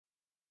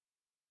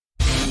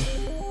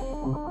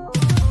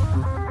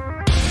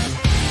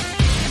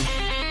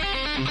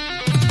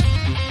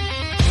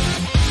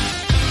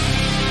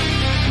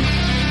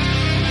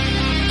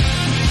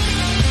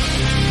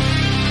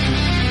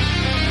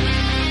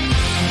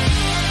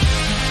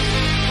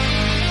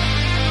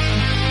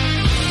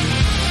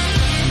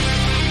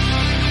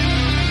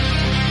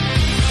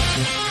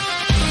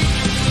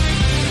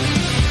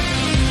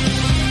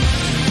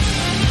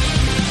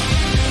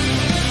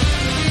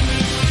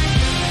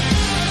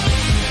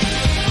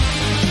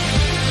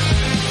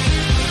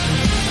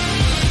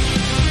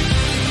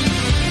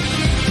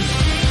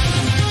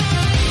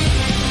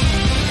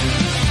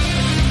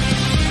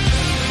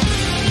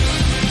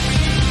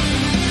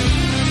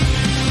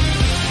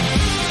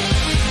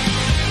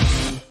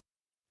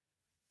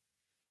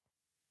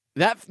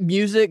That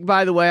music,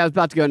 by the way, I was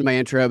about to go into my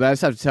intro, but I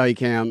just have to tell you,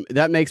 Cam,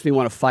 that makes me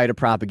want to fight a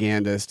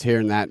propagandist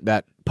hearing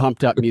that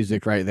pumped up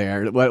music right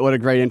there. What a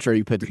great intro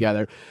you put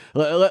together.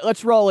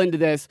 Let's roll into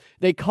this.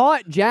 They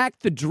caught Jack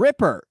the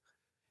Dripper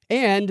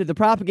and the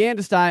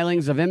propaganda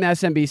stylings of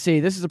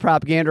MSNBC. This is the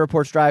Propaganda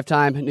Reports Drive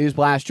Time News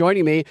Blast.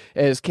 Joining me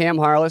is Cam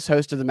Harless,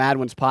 host of the Mad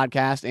Ones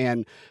podcast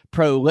and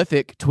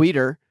prolific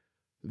tweeter.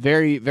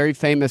 Very, very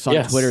famous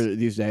on Twitter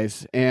these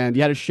days. And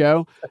you had a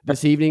show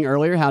this evening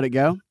earlier. How'd it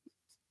go?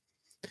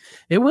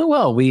 It went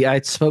well. I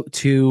spoke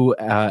to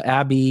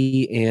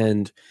Abby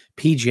and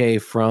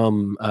PJ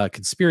from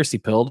Conspiracy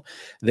Pilled.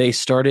 They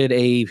started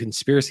a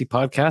conspiracy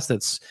podcast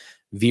that's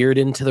veered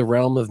into the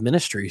realm of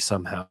ministry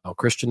somehow,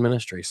 Christian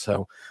ministry.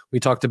 So we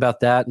talked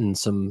about that and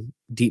some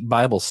deep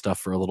Bible stuff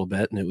for a little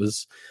bit, and it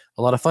was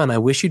a lot of fun. I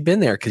wish you'd been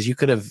there because you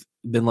could have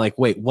been like,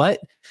 wait, what?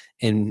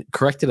 And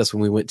corrected us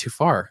when we went too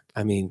far.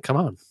 I mean, come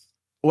on.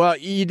 Well,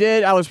 you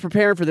did. I was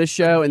preparing for this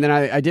show, and then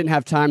I didn't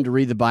have time to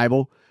read the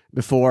Bible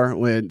before,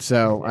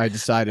 so I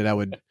decided I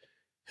would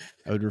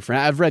refrain.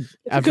 I've read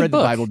the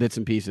Bible bits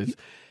and pieces.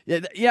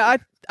 Yeah,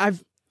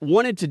 I've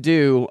wanted to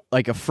do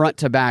like a front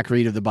to back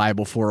read of the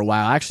Bible for a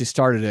while. I actually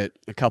started it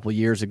a couple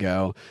years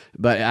ago,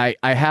 but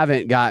I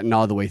haven't gotten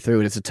all the way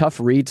through it. It's a tough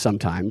read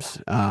sometimes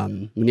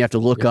when you have to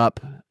look up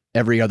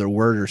every other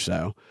word or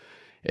so.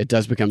 It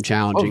does become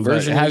challenging. What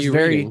version are you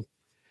reading?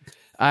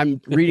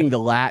 I'm reading the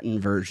Latin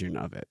version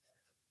of it.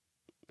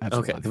 That's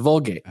okay, the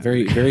Vulgate.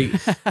 Very, very,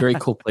 very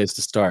cool place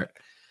to start.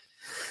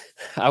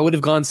 I would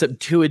have gone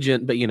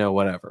Septuagint, but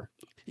whatever.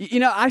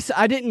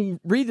 I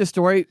didn't read the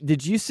story.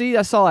 Did you see?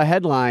 I saw a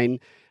headline,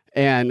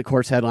 and of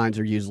course, headlines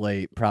are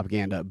usually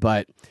propaganda,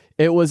 but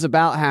it was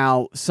about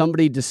how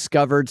somebody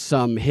discovered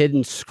some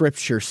hidden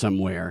scripture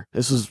somewhere.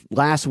 This was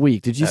last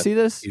week. Did you see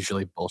this?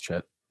 Usually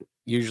bullshit.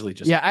 Usually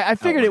just I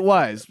figured it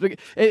was.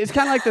 It's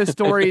kind of like those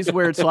stories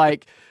where it's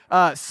like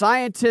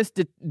scientists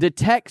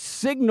detect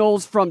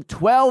signals from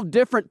 12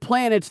 different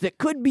planets that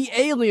could be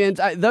aliens.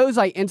 Those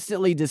I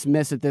instantly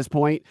dismiss at this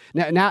point.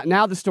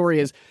 Now the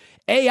story is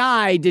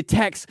AI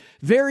detects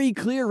very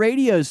clear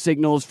radio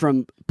signals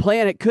from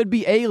planet could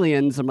be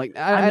aliens. I'm like,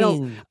 I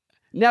don't.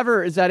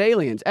 Never is that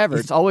aliens ever.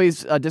 It's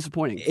always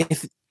disappointing.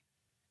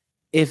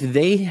 If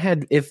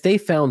they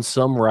found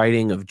some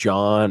writing of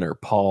John or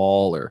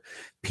Paul or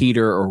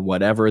Peter or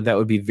whatever, that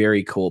would be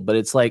very cool. But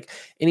it's like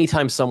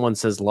anytime someone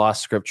says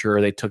lost scripture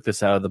or they took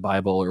this out of the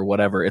Bible or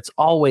whatever, it's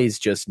always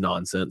just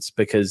nonsense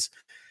because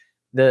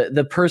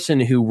the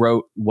person who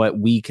wrote what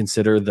we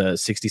consider the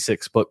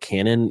 66 book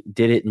canon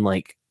did it in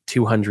like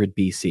 200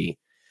 BC.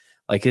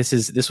 Like this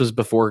was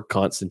before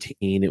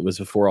Constantine. It was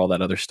before all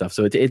that other stuff.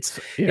 So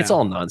it's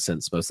all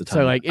nonsense most of the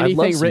time. So like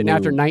anything written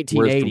after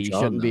 1980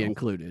 shouldn't be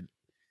included.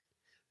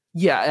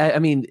 Yeah, I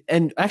mean,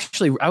 and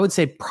actually, I would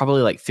say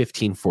probably like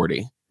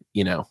 1540.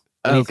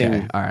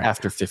 Anything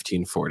after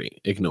 1540,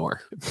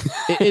 ignore.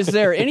 Is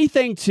there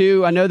anything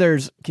to? I know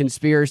there's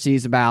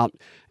conspiracies about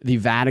the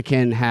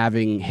Vatican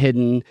having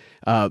hidden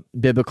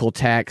biblical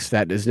text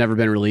that has never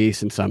been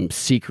released in some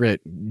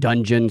secret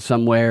dungeon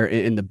somewhere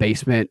in the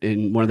basement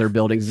in one of their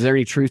buildings. Is there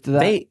any truth to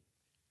that?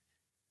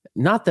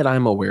 Not that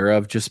I'm aware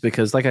of, just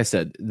because, like I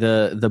said,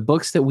 the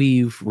books that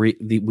we've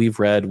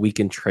read, we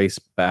can trace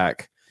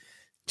back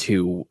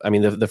to, I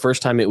mean, the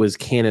first time it was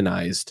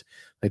canonized,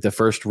 like the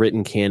first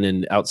written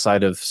canon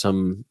outside of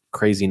some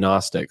crazy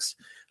Gnostics,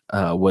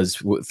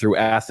 was through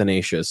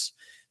Athanasius.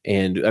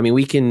 And I mean,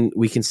 we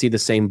can see the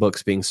same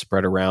books being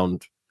spread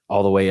around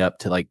all the way up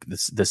to like the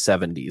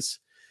 70s,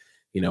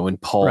 when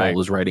Paul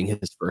was writing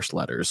his first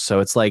letters. So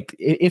it's like,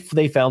 if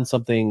they found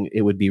something,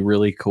 it would be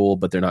really cool,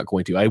 but they're not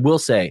going to. I will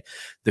say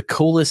the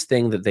coolest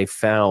thing that they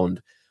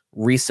found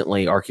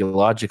recently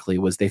archaeologically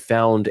was they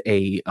found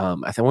I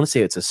want to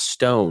say it's a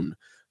stone,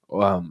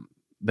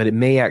 but it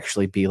may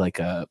actually be like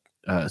a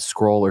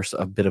scroll or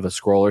a bit of a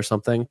scroll or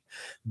something.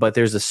 But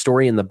there's a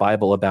story in the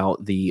Bible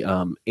about the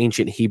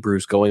ancient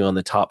Hebrews going on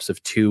the tops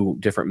of two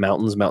different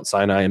mountains, Mount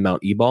Sinai and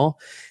Mount Ebal,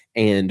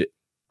 and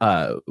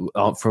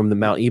from the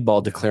Mount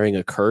Ebal declaring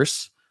a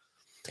curse.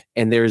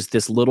 And there's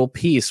this little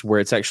piece where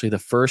it's actually the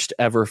first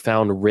ever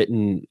found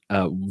written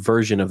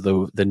version of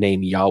the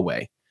name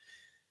Yahweh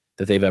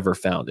that they've ever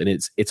found, and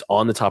it's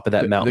on the top of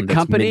that mountain. The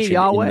company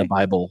Yahweh in the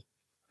Bible.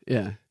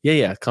 Yeah.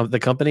 The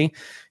company.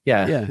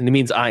 Yeah. And it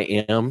means I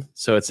am.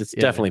 So it's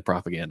definitely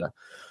propaganda.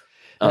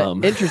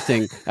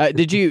 Interesting.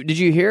 Did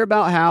you hear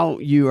about how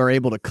you are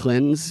able to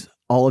cleanse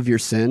all of your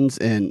sins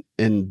in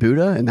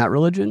Buddha, in that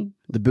religion,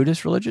 the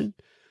Buddhist religion?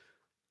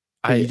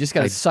 You just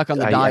got to suck on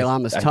the Dalai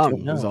Lama's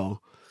tongue. Is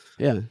all.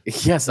 Yeah.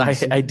 Yes,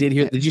 I did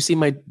hear. Did you see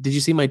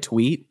my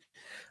tweet?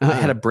 I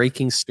had a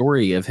breaking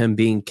story of him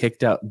being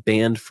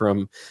banned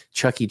from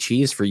Chuck E.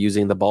 Cheese for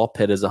using the ball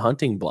pit as a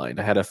hunting blind.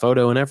 I had a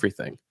photo and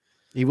everything.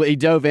 He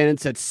dove in and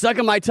said, "Suck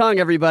on my tongue,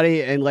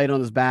 everybody," and laid on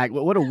his back.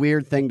 What a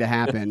weird thing to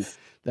happen.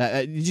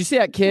 Did you see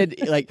that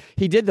kid? Like,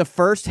 he did the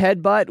first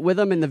headbutt with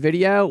him in the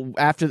video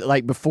after,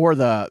 like, before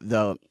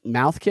the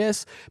mouth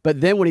kiss.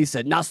 But then when he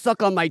said, "Now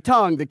suck on my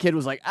tongue," the kid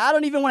was like, "I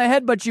don't even want to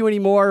headbutt you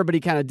anymore." But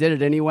he kind of did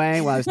it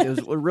anyway. Well, it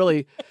was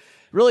really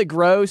really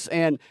gross.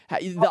 And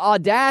the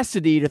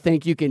audacity to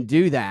think you can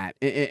do that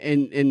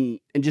and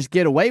just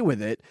get away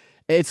with it.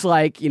 It's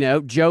like,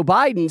 Joe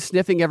Biden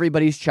sniffing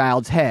everybody's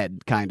child's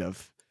head, kind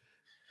of.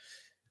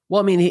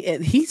 Well, I mean,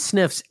 he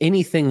sniffs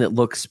anything that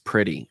looks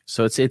pretty.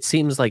 So it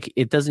seems like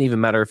it doesn't even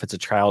matter if it's a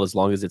child as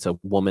long as it's a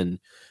woman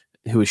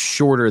who is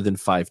shorter than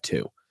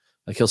 5'2".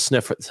 Like he'll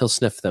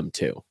sniff them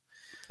too.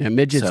 Yeah,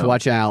 midgets,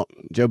 watch out.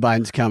 Joe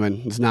Biden's coming.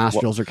 His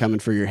nostrils are coming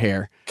for your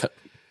hair.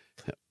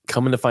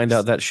 Coming to find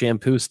out that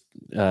shampoo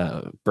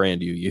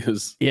brand you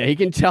use. Yeah, he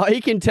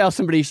can tell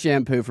somebody's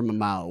shampoo from a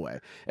mile away.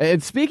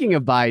 And speaking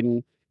of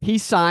Biden, he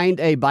signed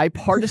a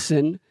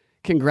bipartisan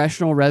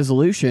congressional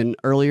resolution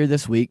earlier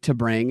this week to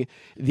bring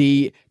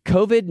the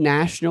COVID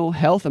national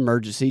health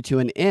emergency to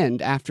an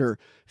end after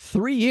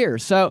 3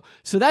 years. So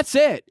that's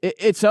it.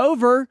 It's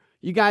over.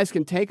 You guys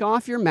can take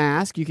off your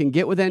mask. You can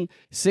get within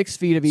 6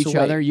 feet of each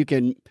other. You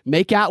can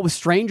make out with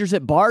strangers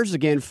at bars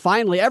again.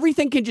 Finally,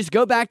 everything can just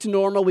go back to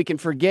normal. We can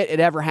forget it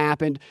ever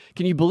happened.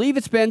 Can you believe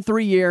it's been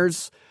 3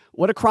 years?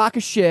 What a crock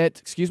of shit.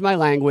 Excuse my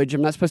language.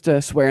 I'm not supposed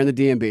to swear in the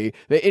DNB.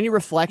 But any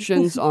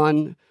reflections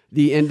on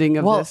the ending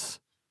of this?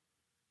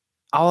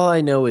 All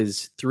I know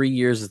is 3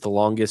 years is the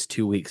longest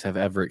 2 weeks I've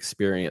ever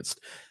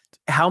experienced.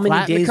 How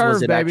many days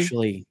was it, baby?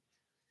 Actually?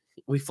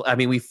 We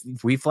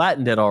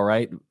flattened it all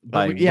right.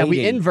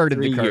 We inverted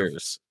 3 the curve.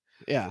 Years.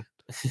 Yeah.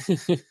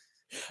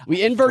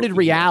 We inverted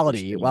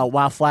reality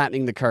while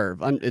flattening the curve.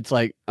 It's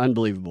like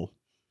unbelievable.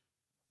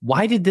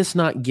 Why did this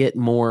not get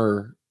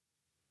more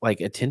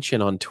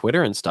attention on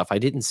Twitter and stuff? I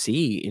didn't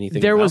see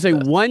anything. There was a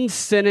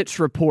 1-sentence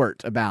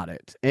report about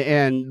it,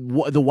 and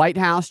the White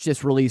House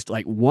just released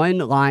one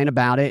line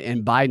about it,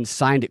 and Biden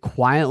signed it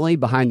quietly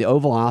behind the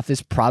Oval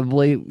Office.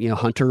 Probably,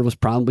 Hunter was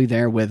probably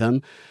there with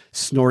him,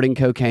 snorting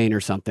cocaine or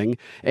something,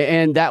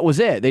 and that was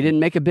it. They didn't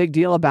make a big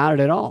deal about it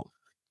at all.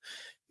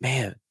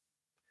 Man,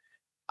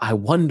 I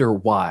wonder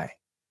why.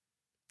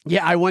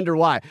 Yeah, I wonder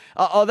why.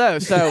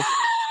 The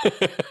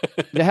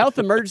health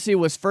emergency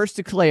was first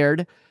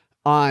declared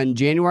on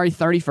January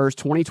 31st,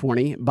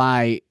 2020,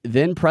 by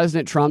then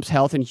President Trump's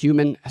Health and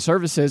Human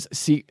Services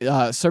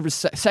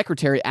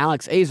Secretary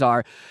Alex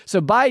Azar. So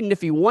Biden,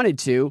 if he wanted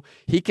to,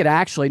 he could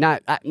actually,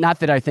 not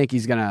that I think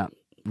he's going to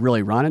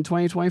really run in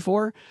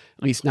 2024,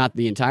 at least not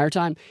the entire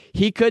time,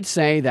 he could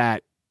say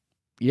that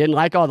you didn't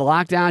like all the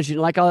lockdowns, you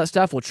didn't like all that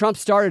stuff. Well, Trump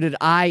started it,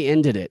 I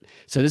ended it.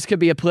 So this could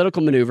be a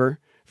political maneuver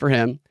for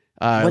him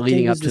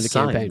leading up to the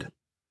campaign.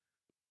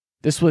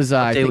 This was,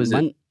 I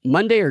think,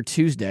 Monday or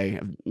Tuesday.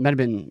 It might have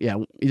been,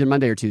 either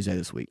Monday or Tuesday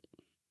this week.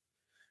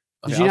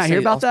 Did you not hear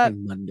about that?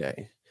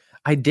 Monday.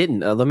 I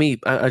didn't.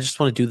 I just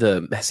want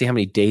to see how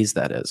many days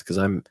that is, because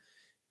I'm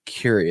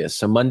curious.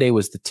 So Monday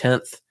was the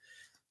 10th.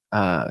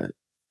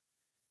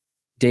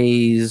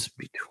 Days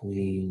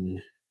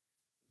between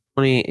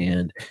 20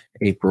 and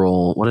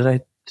April. What did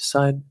I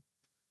decide?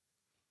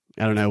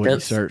 I don't know what you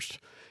searched.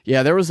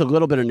 Yeah, there was a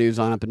little bit of news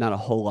on it, but not a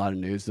whole lot of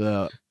news.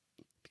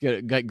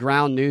 Got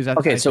ground news. I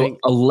think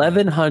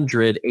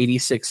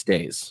 1,186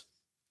 days.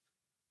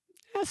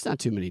 That's not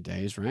too many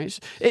days, right?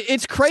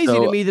 It's crazy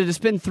to me that it's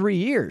been 3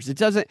 years.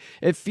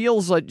 It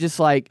feels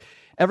like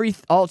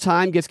all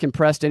time gets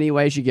compressed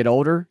anyway as you get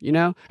older.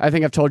 I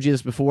think I've told you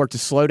this before. To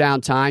slow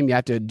down time, you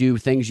have to do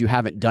things you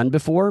haven't done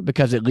before,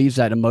 because it leaves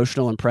that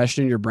emotional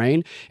impression in your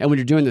brain. And when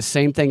you're doing the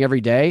same thing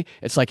every day,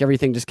 it's like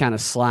everything just kind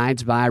of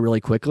slides by really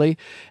quickly.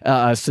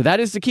 So that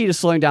is the key to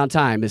slowing down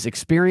time: is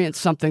experience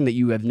something that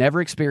you have never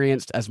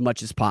experienced as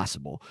much as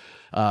possible.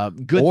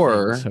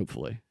 Things,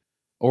 hopefully,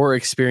 or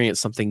experience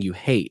something you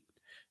hate,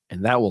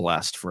 and that will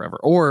last forever.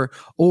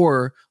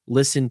 Or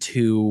listen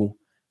to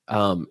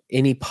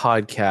any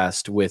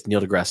podcast with Neil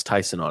deGrasse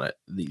Tyson on it.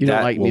 You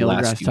don't like Neil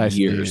deGrasse Tyson?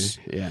 Years.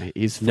 Yeah,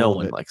 he's no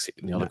one likes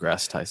Neil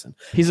deGrasse Tyson.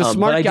 He's a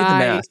smart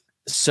guy.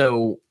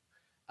 So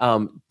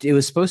it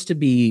was supposed to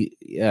be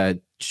the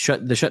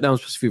shutdown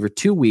was supposed to be for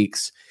 2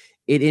 weeks.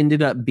 It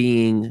ended up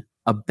being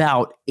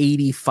about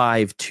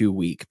 85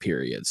 2-week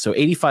periods. So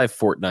 85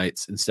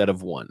 fortnights instead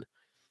of one.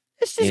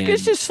 It's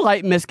just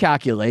slight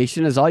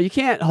miscalculation is all. You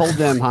can't hold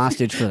them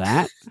hostage for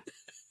that.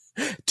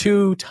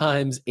 2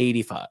 times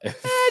 85.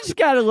 Just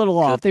got a little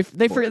off. They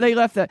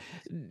left that,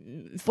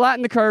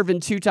 flatten the curve in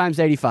 2 times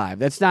 85.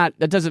 That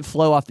doesn't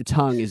flow off the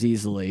tongue as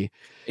easily.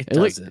 It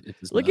doesn't.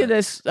 Look at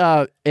this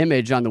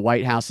image on the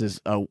White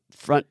House's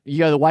front. You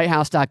go to the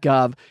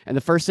whitehouse.gov, and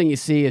the first thing you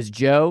see is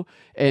Joe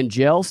and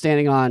Jill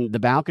standing on the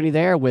balcony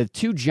there with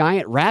 2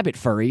 giant rabbit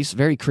furries.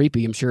 Very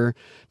creepy. I'm sure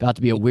about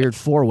to be a weird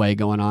 4-way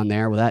going on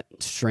there with that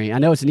strain. I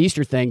know it's an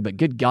Easter thing, but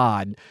good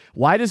God,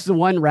 why does the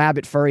one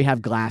rabbit furry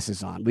have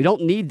glasses on? We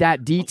don't need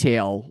that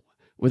detail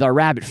with our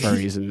rabbit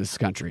furries in this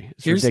country.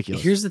 It's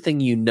ridiculous. Here's the thing,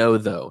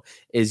 though,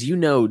 is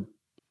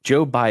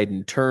Joe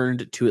Biden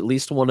turned to at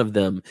least one of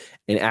them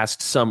and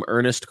asked some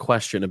earnest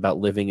question about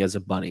living as a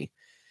bunny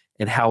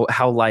and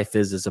how life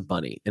is as a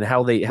bunny and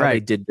how they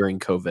did during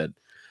COVID.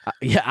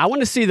 I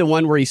want to see the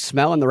one where he's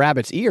smelling the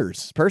rabbit's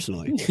ears,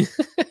 personally.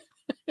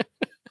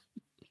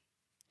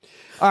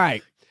 All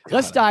right,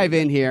 let's dive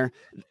in here.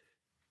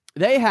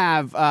 They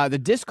have the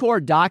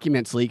Discord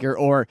documents leaker,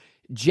 or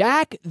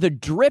Jack the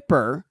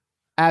Dripper,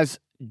 as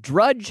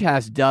Drudge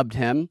has dubbed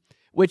him,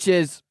 which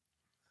is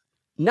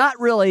not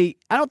really,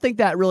 I don't think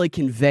that really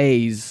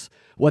conveys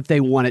what they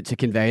want it to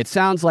convey. It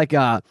sounds like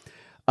a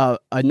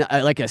 1700s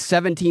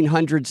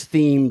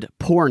themed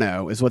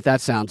porno is what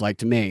that sounds like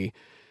to me.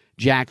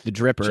 Jack the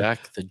Dripper.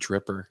 Jack the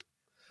Dripper.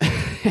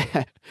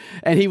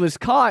 And he was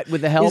caught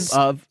with the help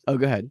of,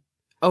 go ahead.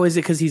 Oh, is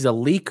it because he's a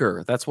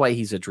leaker? That's why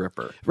he's a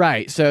dripper.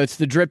 Right. So it's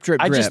the drip.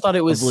 I just thought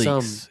it was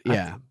some.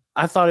 Yeah.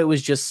 I thought it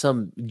was just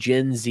some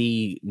Gen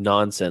Z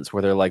nonsense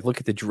where they're like, look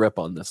at the drip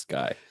on this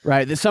guy.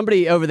 Right.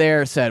 Somebody over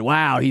there said,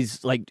 wow,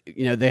 he's like,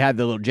 they had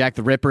the little Jack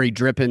the Ripper, he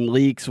dripping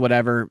leaks,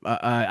 whatever.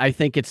 I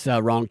think it's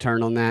a wrong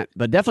turn on that,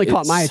 but definitely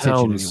caught my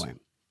attention anyway.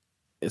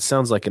 It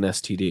sounds like an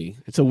STD.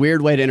 It's a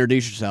weird way to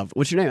introduce yourself.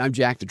 What's your name? I'm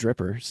Jack the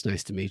Dripper. It's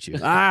nice to meet you.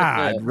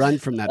 I'd run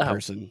from that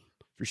person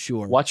for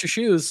sure. Watch your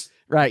shoes.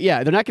 Right.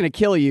 Yeah. They're not going to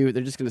kill you.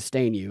 They're just going to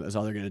stain you is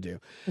all they're going to do.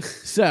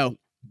 So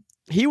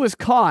he was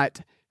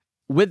caught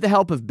with the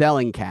help of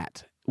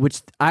Bellingcat,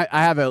 which I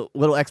have a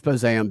little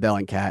expose on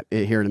Bellingcat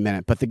here in a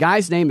minute. But the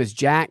guy's name is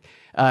Jack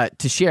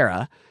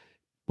Teixeira,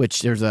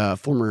 which there's a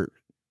former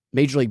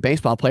Major League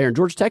Baseball player and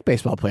Georgia Tech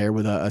baseball player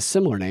with a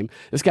similar name.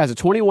 This guy's a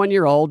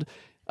 21-year-old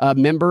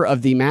member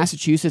of the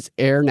Massachusetts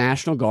Air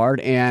National Guard,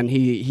 and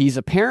he's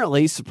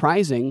apparently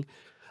surprising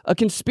a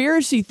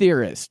conspiracy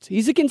theorist.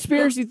 He's a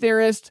conspiracy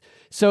theorist,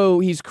 so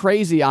he's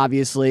crazy,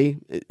 obviously,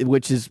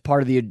 which is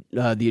part of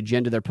the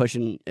agenda they're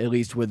pushing, at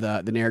least with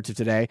the narrative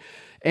today.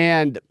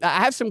 And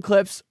I have some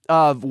clips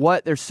of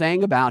what they're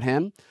saying about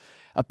him.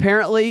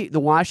 Apparently,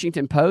 the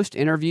Washington Post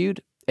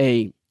interviewed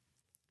a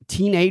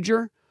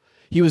teenager.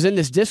 He was in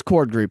this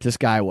Discord group, this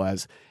guy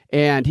was,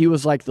 and he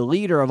was like the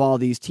leader of all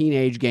these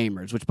teenage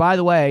gamers, which, by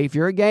the way, if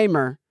you're a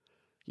gamer,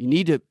 you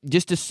need to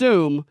just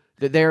assume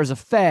that there's a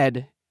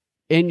Fed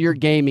in your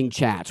gaming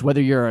chats, whether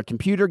you're a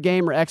computer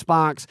gamer,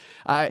 Xbox.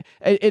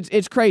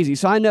 It's crazy.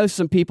 So I know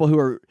some people who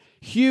are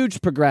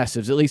huge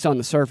progressives, at least on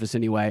the surface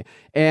anyway,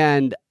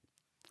 and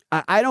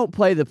I don't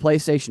play the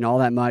PlayStation all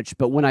that much,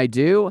 but when I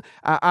do,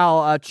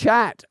 I'll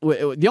chat.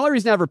 The only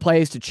reason I ever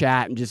play is to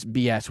chat and just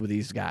BS with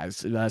these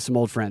guys, some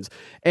old friends.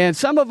 And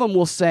some of them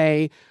will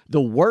say the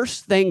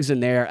worst things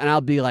in there, and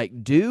I'll be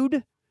like,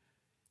 dude,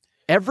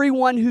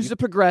 everyone who's a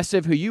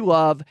progressive who you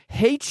love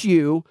hates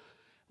you.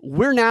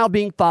 We're now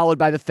being followed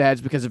by the feds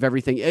because of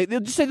everything.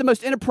 They'll just say the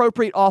most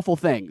inappropriate, awful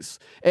things.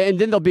 And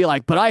then they'll be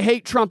like, but I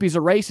hate Trump. He's a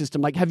racist.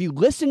 I'm like, have you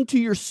listened to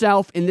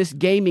yourself in this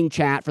gaming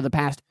chat for the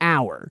past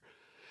hour?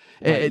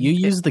 Right, you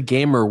use the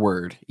gamer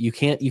word. You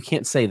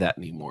can't say that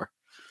anymore.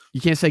 You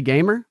can't say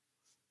gamer?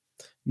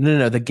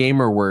 No. The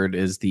gamer word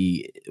is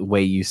the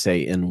way you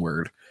say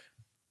N-word.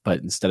 But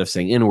instead of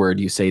saying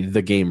N-word, you say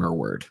the gamer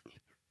word.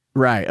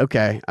 Right.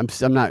 Okay. I'm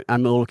a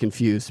little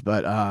confused,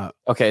 but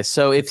okay.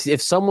 So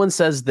if someone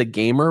says the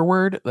gamer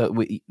word,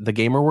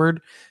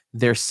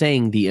 they're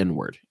saying the N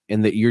word,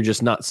 and that you're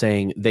just not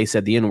saying they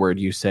said the N word.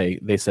 You say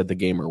they said the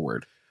gamer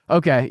word.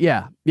 Okay.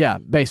 Yeah.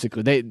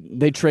 Basically,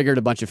 they triggered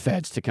a bunch of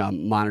feds to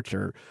come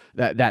monitor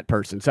that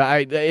person. So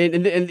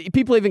and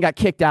people even got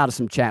kicked out of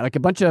some chat. Like a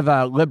bunch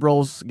of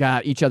liberals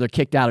got each other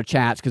kicked out of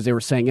chats because they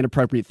were saying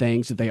inappropriate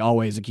things that they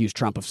always accuse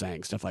Trump of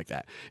saying, stuff like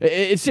that.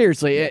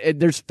 Seriously,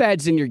 there's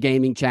feds in your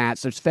gaming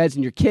chats. There's feds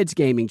in your kids'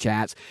 gaming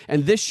chats,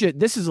 and this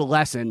is a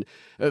lesson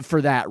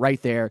for that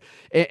right there.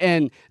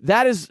 And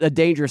that is a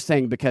dangerous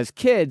thing because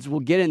kids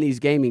will get in these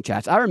gaming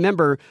chats. I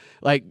remember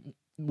like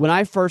when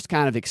I first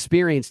kind of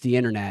experienced the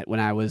internet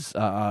when I was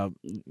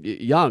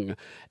young,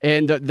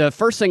 and the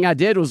first thing I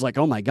did was like,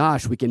 oh my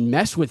gosh, we can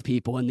mess with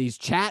people in these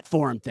chat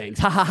forum things.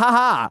 Ha ha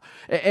ha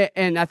ha.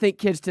 And I think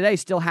kids today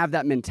still have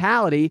that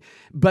mentality,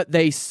 but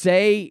they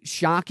say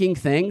shocking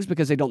things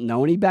because they don't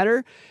know any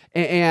better.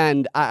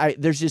 And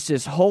there's just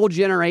this whole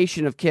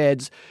generation of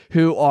kids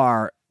who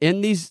are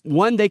in these,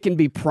 they can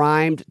be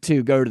primed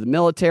to go to the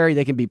military.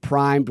 They can be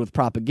primed with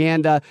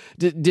propaganda.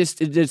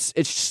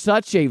 It's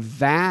such a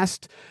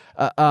vast,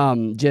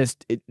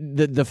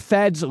 the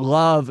feds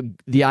love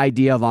the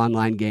idea of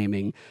online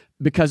gaming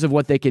because of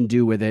what they can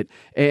do with it.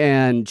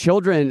 And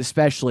children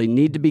especially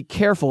need to be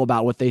careful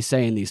about what they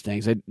say in these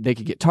things. They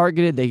could get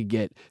targeted. They could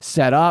get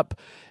set up.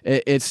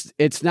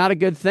 It's not a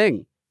good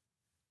thing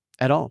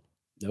at all.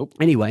 Nope.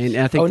 Anyway, and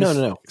I think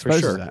no, for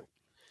sure. That.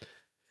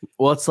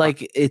 Well, it's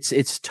like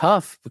it's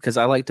tough because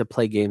I like to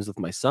play games with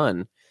my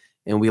son,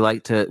 and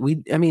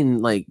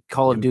like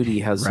Call of Duty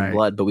has some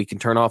blood, but we can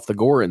turn off the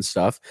gore and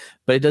stuff.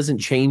 But it doesn't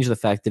change the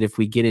fact that if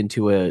we get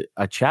into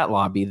a chat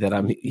lobby,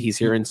 that he's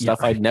hearing stuff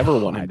I'd never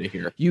want him to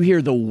hear. You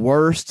hear the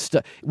worst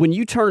stuff when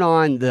you turn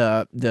on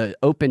the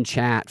open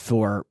chat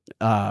for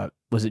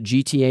was it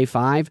GTA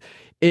 5?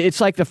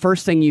 It's like the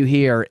first thing you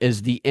hear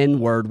is the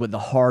N-word with the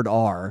hard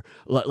R,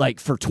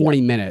 like for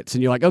 20 minutes.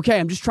 And you're like, okay,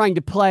 I'm just trying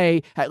to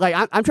play. Like,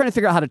 I'm trying to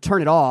figure out how to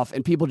turn it off.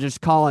 And people just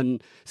call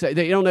and say,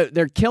 they don't know.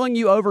 They're killing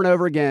you over and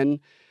over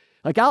again.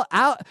 Like,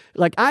 I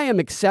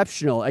am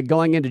exceptional at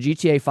going into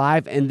GTA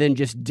 5 and then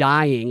just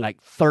dying like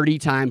 30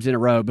 times in a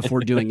row before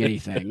doing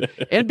anything.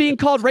 And being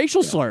called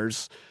racial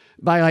slurs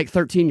by like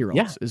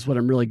 13-year-olds is what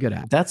I'm really good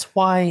at. That's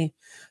why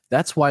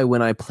That's why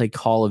when I play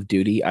Call of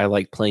Duty, I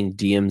like playing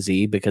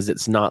DMZ, because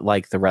it's not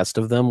like the rest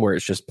of them where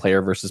it's just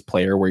player versus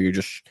player, where you're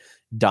just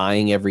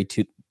dying every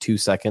two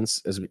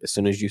seconds as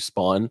soon as you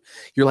spawn.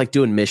 You're like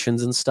doing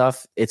missions and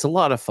stuff. It's a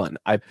lot of fun.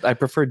 I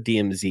prefer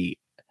DMZ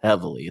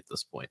heavily at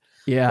this point.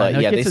 Yeah,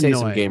 but yeah, they say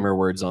annoying. some gamer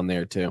words on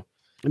there too.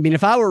 I mean,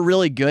 if I were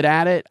really good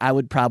at it, I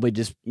would probably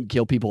just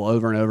kill people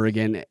over and over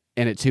again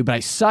in it too, but I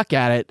suck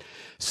at it,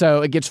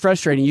 so it gets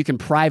frustrating. You can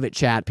private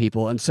chat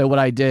people, and so what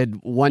I did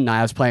one night,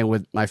 I was playing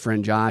with my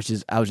friend Josh,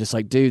 is I was just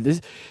like, dude,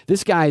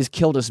 this guy has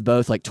killed us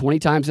both like 20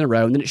 times in a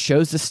row, and then it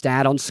shows the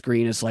stat on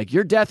screen. It's like,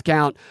 your death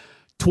count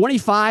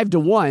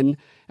 25-1,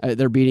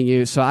 they're beating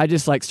you. So I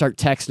just like start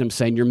texting him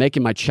saying, you're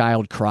making my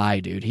child cry,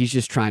 dude. He's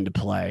just trying to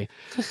play.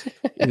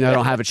 And I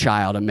don't have a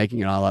child. I'm making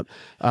it all up.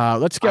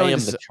 Let's go. I am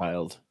the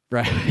child.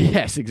 Right.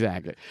 Yes,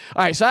 exactly.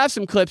 All right. So I have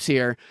some clips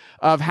here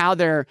of how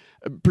they're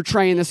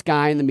portraying this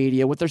guy in the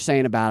media, what they're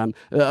saying about him.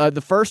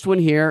 The first one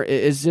here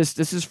is this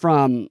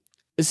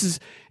is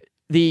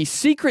the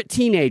secret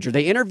teenager.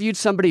 They interviewed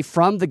somebody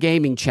from the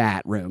gaming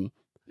chat room,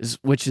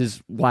 which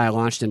is why I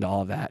launched into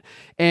all of that.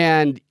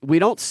 And we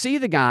don't see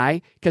the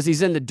guy because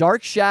he's in the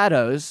dark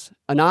shadows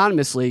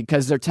anonymously,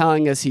 because they're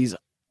telling us he's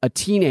a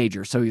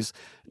teenager. So he's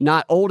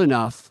not old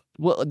enough.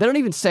 Well, they don't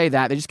even say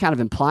that. They just kind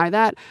of imply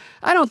that.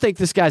 I don't think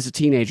this guy's a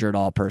teenager at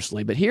all,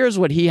 personally. But here's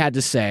what he had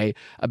to say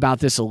about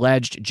this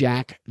alleged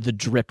Jack the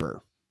Dripper.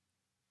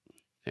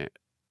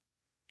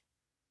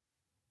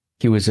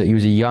 He was a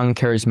young,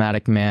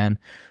 charismatic man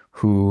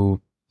who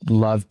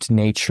loved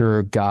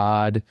nature,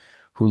 God,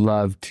 who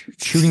loved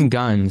shooting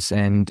guns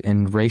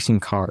and racing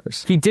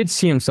cars. He did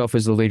see himself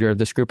as the leader of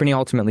this group, and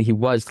he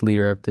was the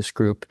leader of this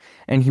group.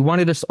 And he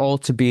wanted us all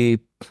to be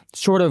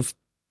sort of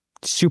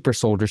super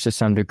soldiers to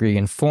some degree,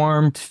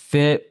 informed,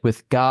 fit,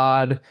 with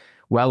God,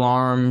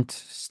 well-armed,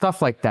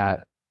 stuff like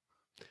that.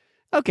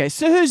 Okay,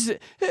 so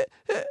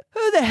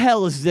who the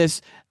hell is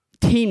this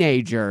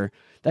teenager?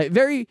 That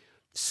very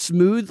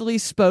smoothly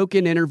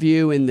spoken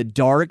interview in the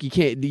dark.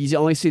 You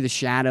only see the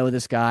shadow of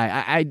this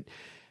guy.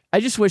 I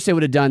just wish they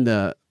would have done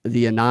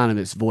the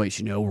anonymous voice,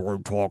 where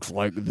it talks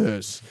like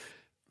this.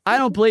 I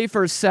don't believe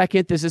for a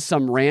second this is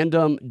some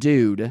random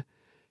dude,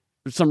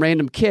 some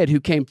random kid who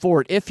came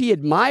forward. If he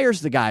admires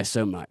the guy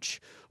so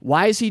much,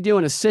 why is he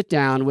doing a sit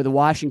down with the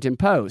Washington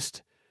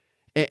Post?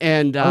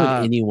 And how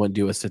would anyone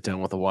do a sit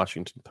down with the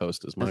Washington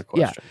Post is my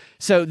question. Yeah.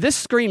 So this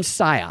screams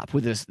psyop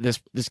with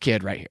this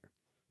kid right here.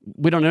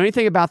 We don't know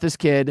anything about this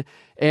kid,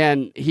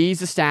 and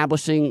he's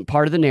establishing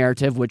part of the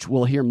narrative, which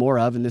we'll hear more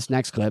of in this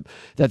next clip,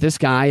 that this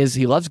guy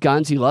he loves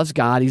guns, he loves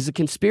God, he's a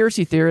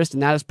conspiracy theorist,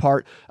 and that is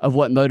part of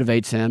what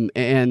motivates him.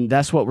 And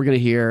that's what we're going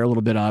to hear a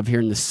little bit of here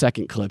in the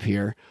second clip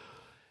here,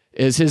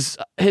 is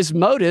his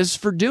motives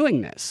for doing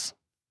this.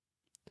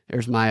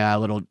 There's my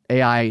little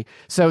AI.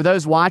 So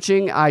those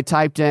watching, I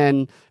typed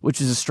in,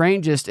 which is the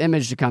strangest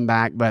image to come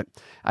back, but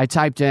I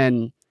typed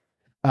in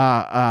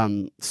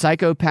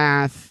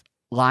psychopath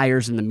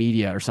liars in the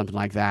media or something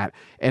like that,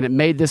 and it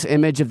made this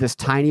image of this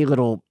tiny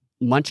little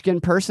munchkin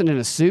person in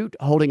a suit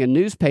holding a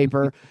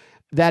newspaper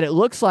that it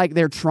looks like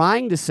they're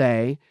trying to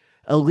say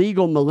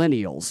illegal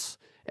millennials,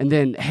 and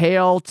then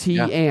hail T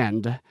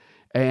and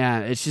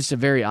it's just a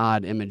very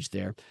odd image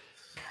there.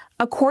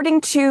 According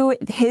to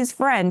his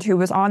friend who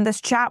was on this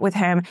chat with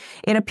him,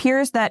 it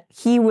appears that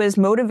he was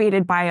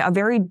motivated by a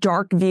very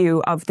dark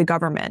view of the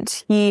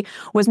government. He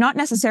was not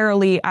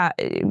necessarily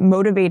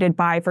motivated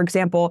by, for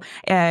example,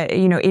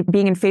 it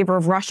being in favor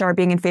of Russia or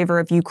being in favor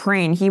of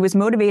Ukraine. He was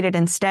motivated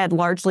instead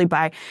largely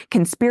by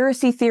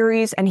conspiracy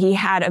theories, and he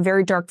had a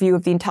very dark view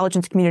of the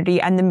intelligence community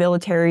and the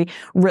military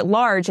writ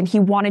large. And he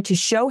wanted to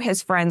show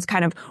his friends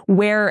kind of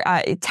where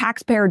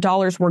taxpayer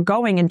dollars were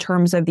going in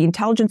terms of the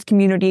intelligence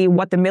community,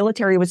 what the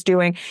military was doing,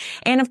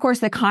 and of course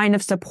the kind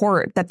of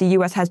support that the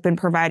U.S. has been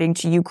providing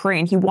to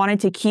Ukraine. He wanted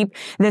to keep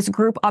this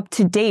group up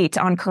to date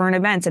on current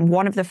events, and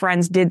one of the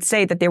friends did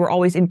say that they were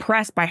always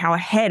impressed by how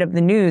ahead of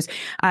the news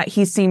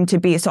he seemed to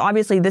be. So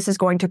obviously this is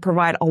going to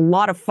provide a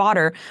lot of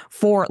fodder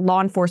for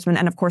law enforcement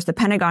and of course the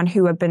Pentagon,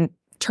 who have been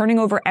turning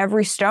over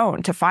every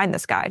stone to find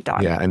this guy,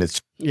 Don. Yeah,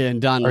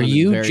 and Don, are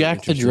you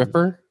Jack the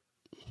Dripper?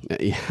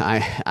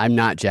 I'm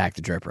not Jack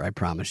the Dripper. I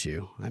promise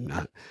you, I'm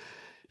not.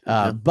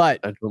 But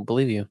I don't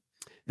believe you.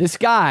 This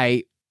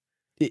guy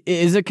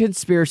is a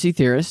conspiracy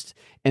theorist,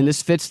 and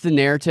this fits the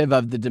narrative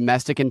of the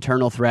domestic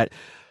internal threat.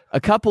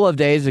 A couple of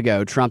days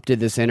ago, Trump did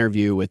this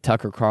interview with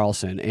Tucker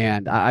Carlson,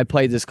 and I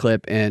played this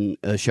clip in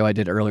a show I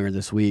did earlier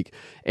this week.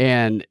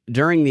 And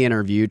during the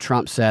interview,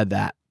 Trump said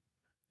that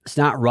it's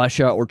not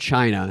Russia or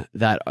China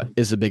that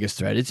is the biggest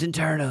threat. It's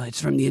internal.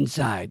 It's from the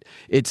inside.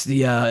 It's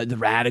the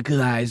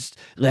radicalized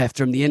left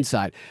from the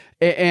inside.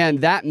 And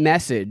that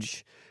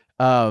message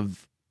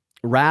of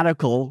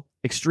radical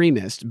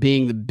extremist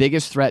being the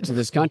biggest threat to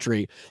this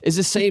country is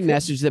the same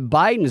message that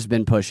Biden has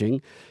been pushing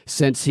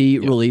since he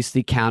released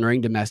the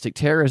Countering Domestic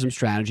Terrorism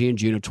strategy in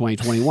June of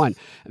 2021.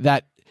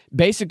 That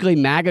basically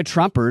MAGA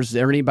Trumpers,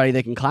 or anybody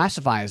they can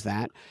classify as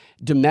that,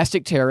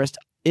 domestic terrorists,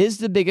 is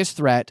the biggest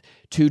threat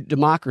to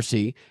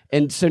democracy.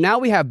 And so now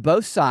we have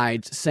both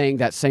sides saying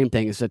that same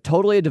thing. It's a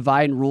totally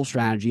divide and rule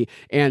strategy.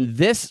 And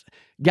this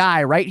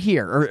guy right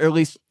here, or at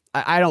least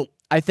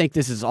I think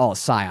this is all a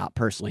psyop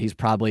personally. He's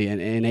probably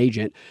an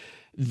agent.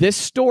 This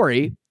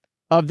story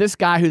of this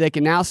guy who they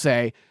can now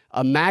say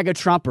a MAGA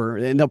Trumper,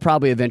 and they'll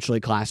probably eventually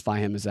classify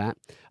him as that,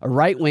 a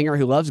right-winger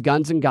who loves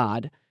guns and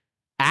God,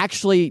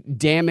 actually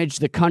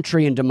damaged the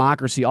country and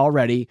democracy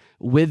already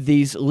with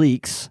these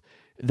leaks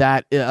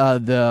that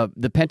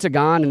the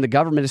Pentagon and the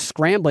government is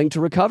scrambling to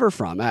recover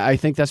from. I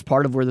think that's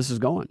part of where this is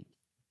going.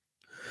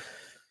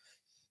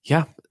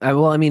 Yeah.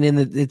 Well, I mean,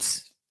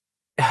 it's...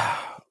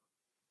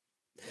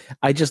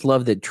 I just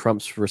love that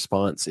Trump's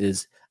response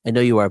is, I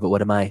know you are, but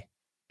what am I?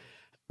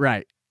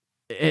 Right.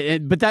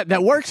 But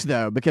that works,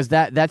 though, because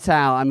that's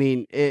how, I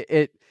mean,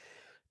 it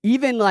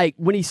even like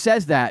when he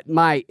says that,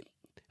 my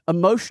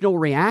emotional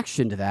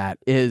reaction to that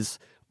is,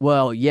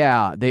 well,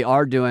 yeah, they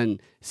are doing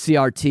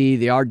CRT.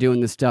 They are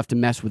doing this stuff to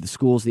mess with the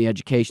schools and the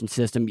education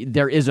system.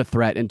 There is a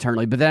threat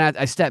internally. But then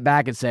I step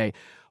back and say,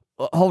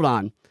 hold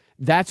on.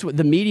 That's what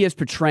the media is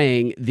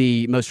portraying,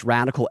 the most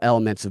radical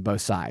elements of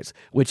both sides,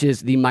 which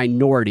is the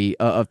minority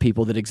of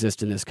people that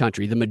exist in this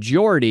country. The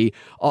majority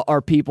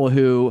are people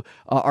who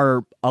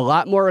are a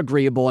lot more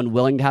agreeable and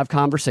willing to have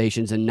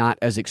conversations and not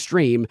as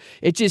extreme.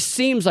 It just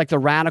seems like the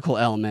radical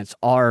elements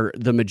are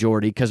the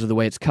majority because of the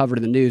way it's covered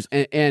in the news,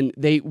 and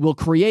they will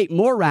create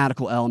more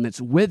radical elements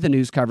with the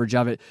news coverage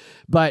of it.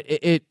 But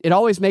it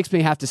always makes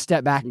me have to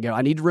step back and go,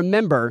 I need to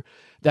remember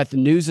that the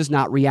news is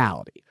not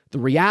reality. The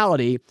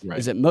reality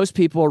is that most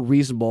people are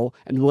reasonable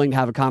and willing to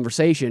have a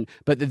conversation,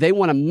 but that they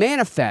want to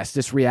manifest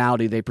this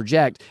reality they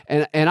project.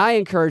 And I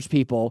encourage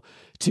people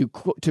to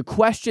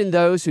question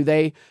those who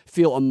they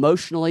feel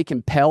emotionally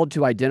compelled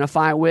to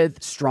identify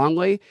with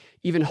strongly,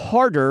 even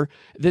harder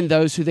than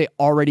those who they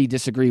already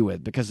disagree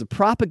with, because the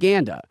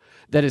propaganda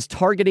that is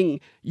targeting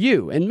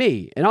you and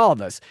me and all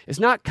of us is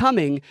not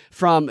coming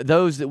from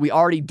those that we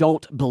already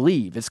don't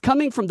believe. It's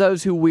coming from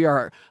those who we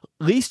are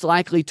least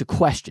likely to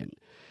question.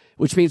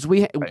 Which means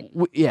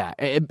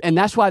and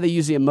that's why they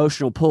use the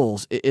emotional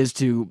pulls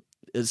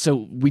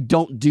so we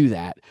don't do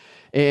that.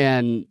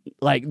 And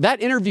like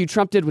that interview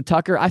Trump did with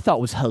Tucker, I thought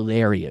was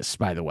hilarious,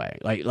 by the way.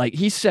 Like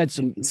he said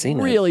some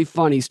really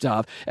funny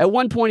stuff. At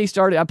one point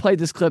I played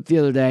this clip the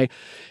other day.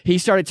 He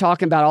started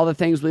talking about all the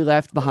things we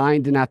left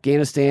behind in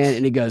Afghanistan.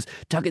 And he goes,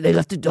 Tucker, they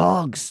left the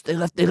dogs. They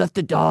left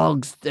the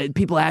dogs.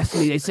 People ask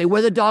me, they say, where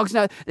are the dogs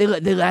now? They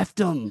left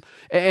them.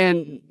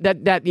 And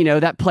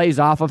that plays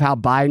off of how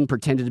Biden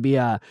pretended to be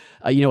a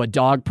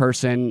dog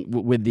person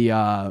with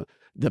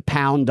the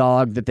pound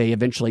dog that they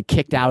eventually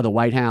kicked out of the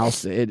White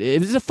House. It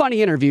was a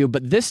funny interview,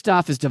 but this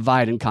stuff is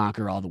divide and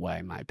conquer all the way,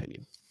 in my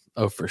opinion.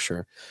 Oh, for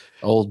sure.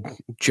 Old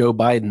Joe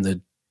Biden,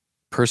 the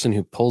person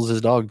who pulls his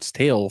dog's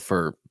tail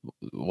for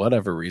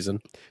whatever reason.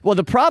 Well,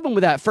 the problem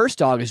with that first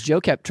dog is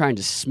Joe kept trying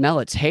to smell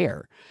its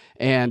hair,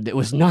 and it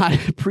was not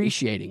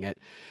appreciating it.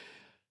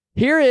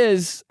 Here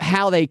is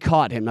how they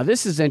caught him. Now,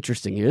 this is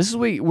interesting here. This is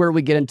where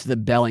we get into the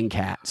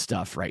Bellingcat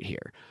stuff right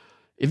here.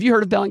 Have you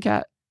heard of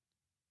Bellingcat?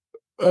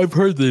 I've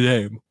heard the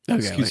name. Okay,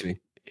 Excuse me.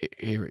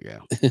 Here we go.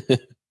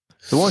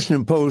 The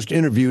Washington Post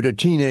interviewed a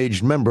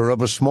teenage member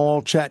of a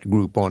small chat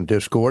group on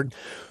Discord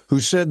who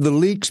said the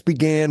leaks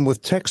began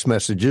with text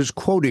messages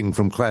quoting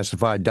from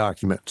classified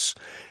documents.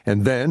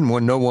 And then,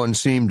 when no one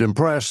seemed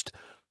impressed,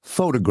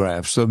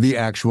 photographs of the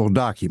actual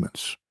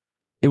documents.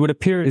 It would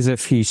appear as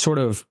if he sort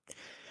of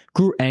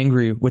grew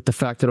angry with the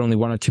fact that only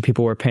one or two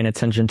people were paying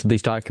attention to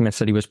these documents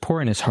that he was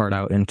pouring his heart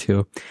out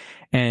into.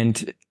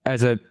 And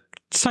as a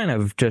sign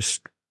of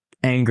just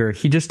anger,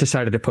 he just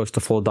decided to post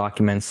the full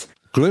documents.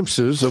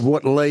 Glimpses of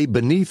what lay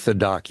beneath the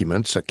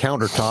documents, a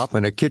countertop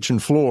and a kitchen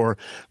floor,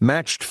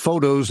 matched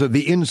photos of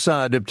the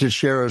inside of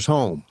Teixeira's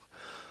home,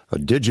 a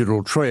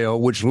digital trail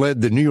which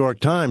led the New York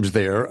Times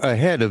there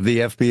ahead of the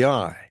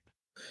FBI.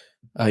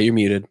 You're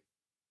muted.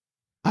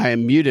 I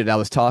am muted. I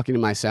was talking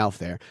to myself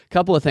there. A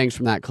couple of things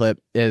from that clip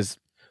is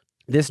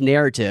this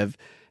narrative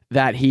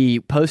that he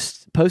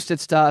posted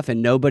stuff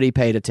and nobody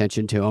paid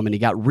attention to him, and he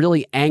got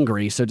really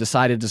angry, so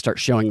decided to start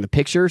showing the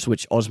pictures,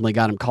 which ultimately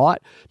got him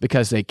caught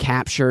because they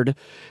captured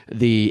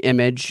the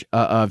image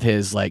of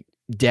his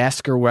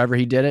desk or wherever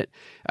he did it,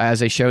 as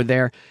they showed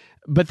there.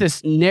 But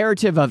this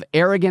narrative of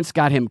arrogance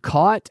got him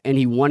caught, and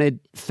he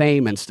wanted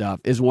fame and stuff,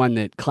 is one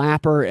that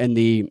Clapper and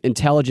the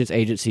intelligence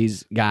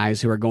agencies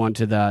guys who are going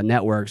to the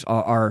networks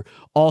are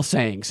all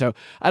saying. So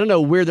I don't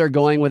know where they're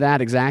going with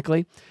that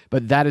exactly,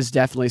 but that is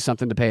definitely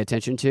something to pay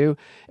attention to.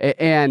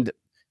 And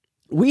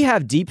we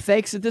have deep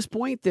fakes at this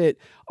point that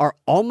are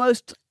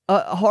almost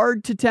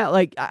hard to tell.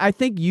 I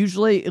think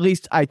usually, at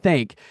least I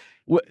think,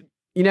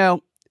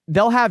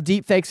 they'll have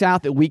deep fakes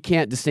out that we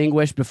can't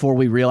distinguish before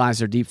we realize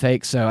they're deep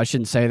fakes. So I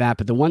shouldn't say that,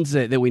 but the ones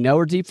that we know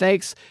are deep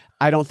fakes,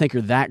 I don't think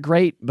are that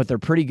great, but they're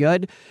pretty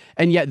good.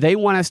 And yet they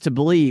want us to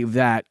believe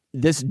that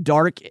this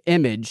dark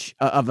image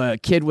of a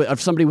kid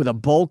of somebody with a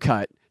bowl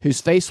cut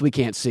whose face we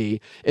can't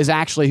see, is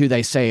actually who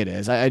they say it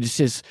is.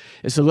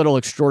 It's a little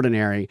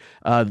extraordinary,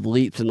 the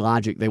leaps in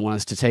logic they want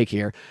us to take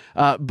here.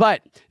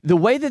 But the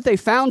way that they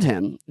found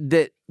him,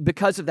 that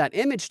because of that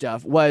image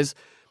stuff, was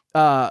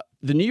the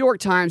New York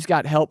Times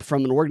got help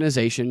from an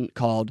organization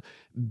called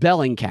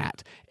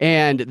Bellingcat.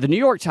 And the New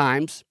York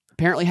Times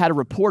apparently had a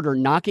reporter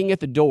knocking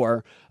at the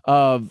door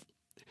of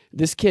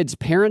this kid's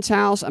parents'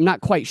 house. I'm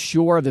not quite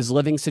sure of his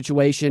living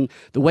situation.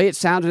 The way it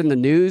sounded in the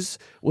news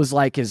was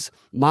like his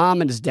mom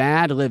and his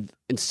dad live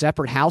in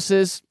separate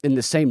houses in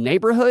the same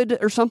neighborhood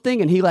or something,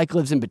 and he like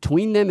lives in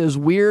between them. It was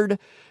weird.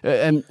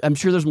 And I'm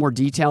sure there's more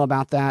detail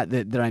about that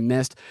I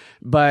missed.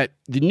 But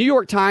the New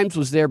York Times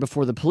was there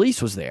before the police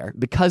was there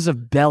because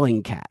of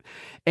Bellingcat.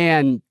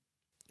 And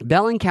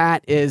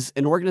Bellingcat is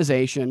an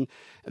organization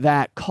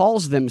that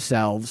calls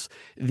themselves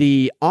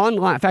the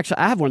online, in fact,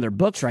 I have one of their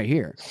books right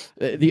here,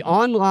 the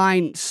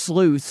online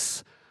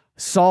sleuths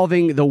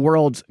solving the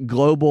world's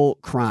global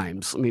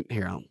crimes.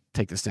 I'll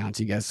take this down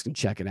so you guys can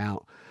check it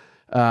out.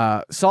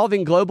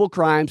 Solving global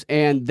crimes,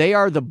 and they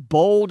are the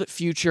bold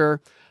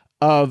future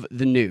of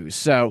the news.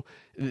 So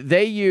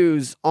they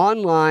use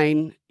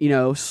online,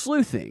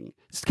 sleuthing.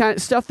 It's kind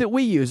of stuff that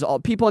we use,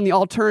 people in the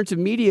alternative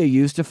media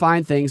use to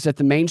find things that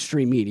the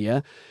mainstream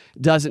media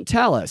doesn't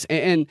tell us.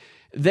 And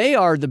they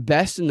are the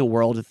best in the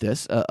world at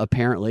this,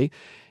 apparently.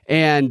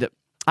 And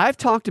I've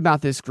talked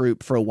about this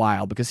group for a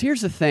while because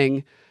here's the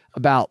thing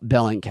about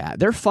Bellingcat.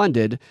 They're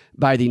funded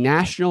by the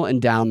National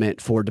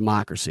Endowment for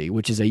Democracy,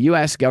 which is a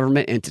U.S.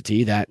 government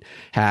entity that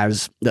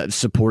has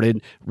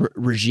supported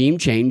regime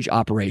change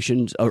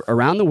operations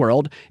around the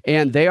world,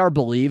 and they are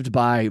believed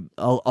by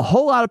a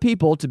whole lot of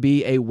people to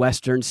be a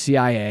Western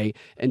CIA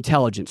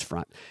intelligence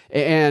front.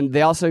 And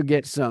they also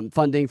get some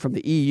funding from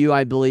the EU,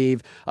 I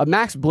believe.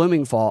 Max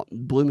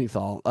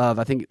Blumenthal of,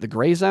 I think, the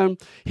Gray Zone,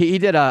 he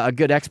did a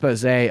good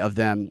expose of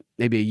them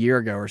maybe a year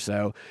ago or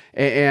so,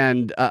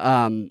 and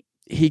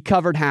he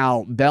covered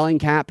how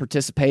Bellingcat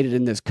participated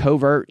in this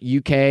covert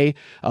UK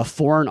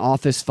foreign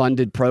office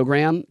funded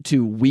program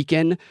to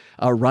weaken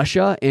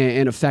Russia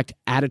and affect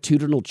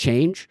attitudinal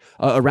change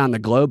around the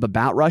globe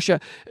about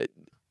Russia.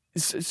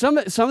 Some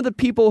of the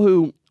people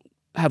who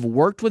have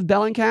worked with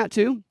Bellingcat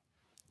too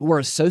were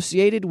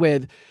associated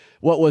with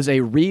what was a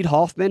Reid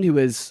Hoffman, who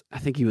is, I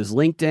think he was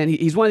LinkedIn.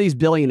 He's one of these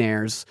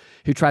billionaires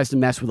who tries to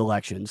mess with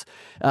elections.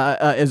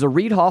 As a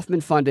Reid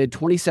Hoffman-funded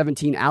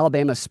 2017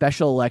 Alabama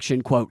special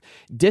election, quote,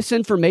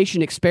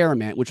 disinformation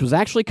experiment, which was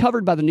actually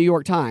covered by the New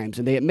York Times,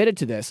 and they admitted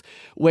to this,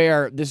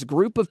 where this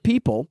group of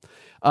people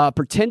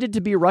pretended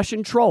to be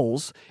Russian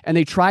trolls, and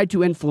they tried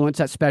to influence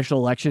that special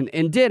election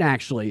and did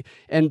actually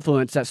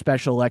influence that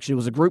special election. It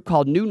was a group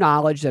called New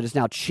Knowledge that has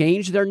now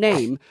changed their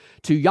name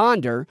to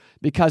Yonder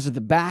because of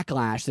the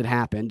backlash that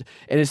happened.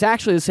 And it's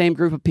actually the same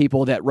group of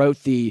people that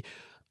wrote the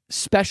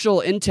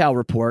special intel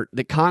report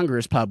that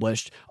Congress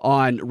published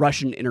on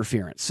Russian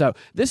interference. So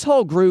this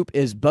whole group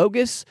is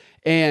bogus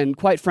and,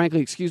 quite frankly,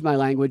 excuse my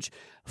language,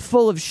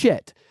 full of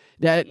shit.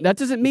 That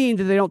doesn't mean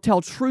that they don't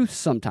tell truth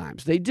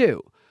sometimes. They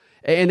do.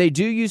 And they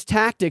do use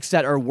tactics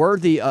that are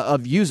worthy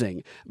of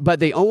using,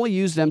 but they only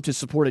use them to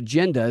support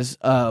agendas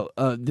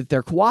that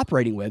they're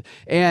cooperating with.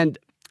 And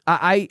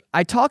I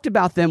talked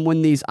about them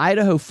when these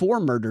Idaho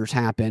 4 murders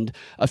happened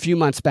a few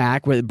months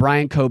back, where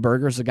Brian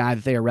Kohberger is the guy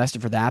that they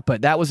arrested for that.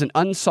 But that was an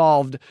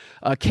unsolved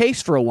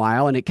case for a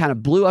while, and it kind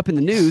of blew up in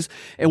the news.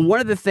 And one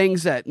of the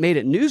things that made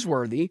it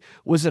newsworthy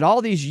was that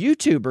all these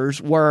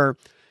YouTubers were...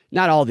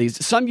 Not all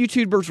these. Some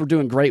YouTubers were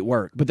doing great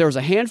work, but there was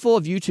a handful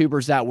of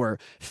YouTubers that were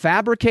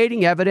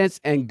fabricating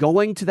evidence and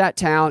going to that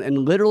town and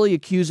literally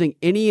accusing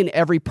any and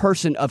every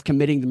person of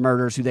committing the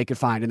murders who they could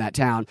find in that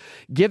town,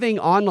 giving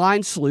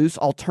online sleuths,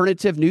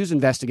 alternative news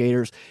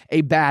investigators,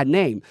 a bad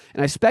name.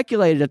 And I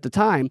speculated at the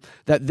time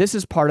that this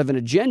is part of an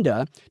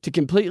agenda to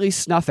completely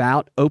snuff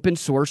out open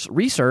source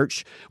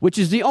research, which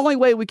is the only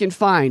way we can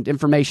find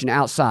information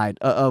outside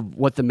of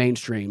what the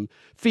mainstream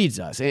feeds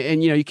us.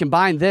 And you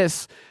combine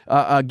this,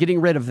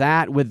 getting rid of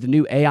that with the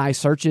new AI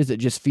searches that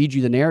just feed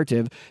you the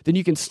narrative, then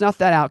you can snuff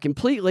that out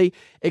completely,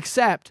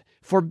 except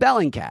for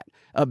Bellingcat.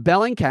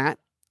 Bellingcat,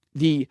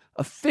 the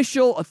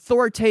official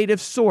authoritative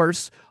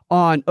source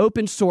on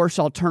open source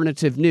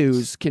alternative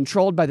news,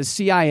 controlled by the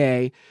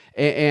CIA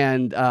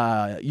and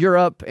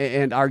Europe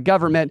and our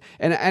government.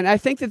 And I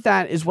think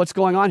that is what's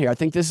going on here. I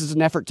think this is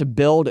an effort to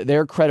build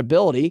their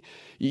credibility.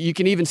 You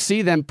can even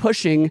see them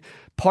pushing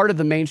part of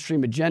the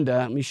mainstream agenda.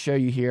 Let me show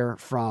you here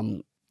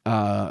from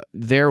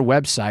their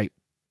website,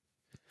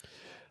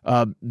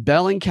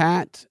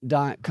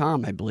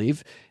 Bellingcat.com, I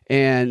believe.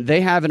 And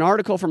they have an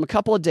article from a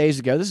couple of days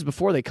ago, this is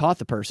before they caught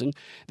the person,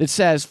 that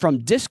says, From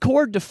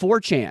Discord to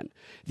 4chan,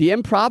 the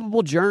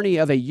improbable journey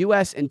of a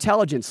U.S.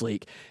 intelligence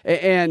leak.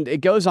 And it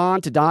goes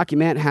on to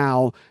document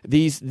how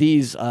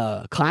these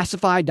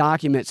classified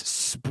documents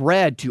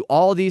spread to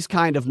all these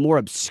kind of more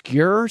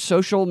obscure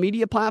social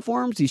media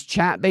platforms, these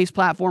chat-based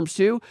platforms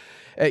too.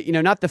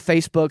 Not the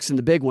Facebooks and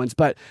the big ones,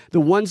 but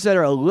the ones that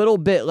are a little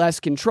bit less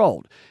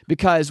controlled.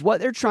 Because what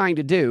they're trying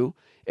to do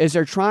is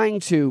they're trying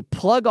to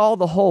plug all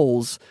the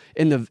holes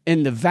in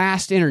the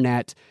vast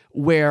internet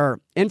where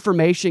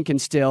information can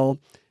still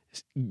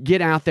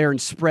get out there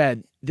and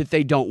spread that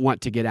they don't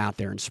want to get out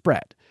there and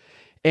spread.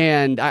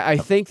 And I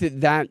think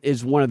that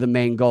is one of the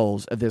main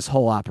goals of this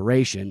whole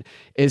operation,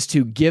 is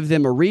to give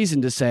them a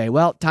reason to say,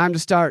 well, time to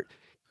start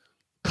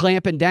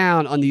clamping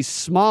down on these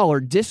smaller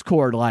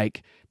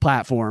Discord-like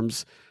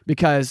platforms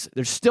because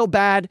there's still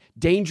bad,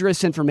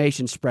 dangerous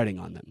information spreading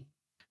on them.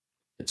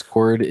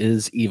 Discord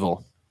is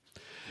evil.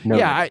 No.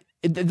 Yeah,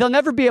 they'll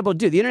never be able to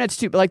do. The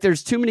internet's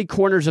there's too many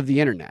corners of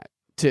the internet.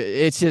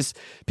 It's just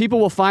people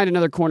will find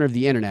another corner of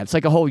the internet. It's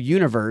like a whole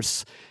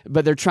universe,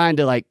 but they're trying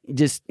to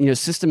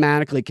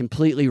systematically,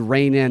 completely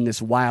rein in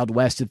this Wild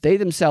West that they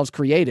themselves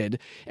created,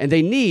 and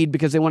they need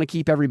because they want to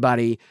keep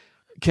everybody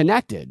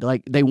connected.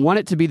 Like they want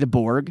it to be the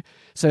Borg,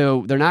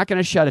 so they're not going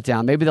to shut it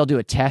down. Maybe they'll do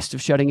a test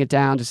of shutting it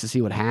down just to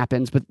see what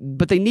happens.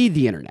 But they need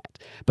the internet.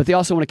 But they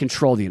also want to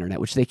control the internet,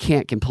 which they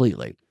can't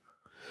completely.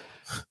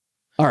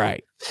 All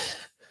right.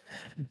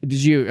 Do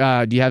you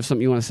have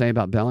something you want to say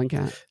about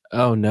Bellingcat?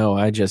 Oh no,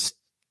 I just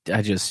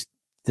let's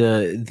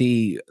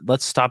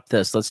stop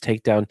this. Let's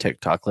take down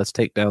TikTok. Let's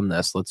take down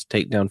this. Let's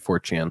take down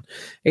 4chan.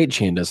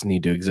 8chan doesn't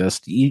need to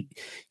exist.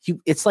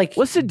 It's like,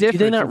 what's the difference?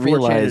 Do they not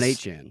realize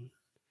 4chan and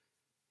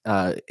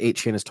 8chan?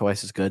 8chan is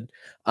twice as good.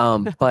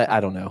 But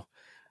I don't know.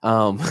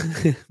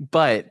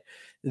 But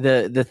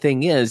the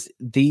thing is,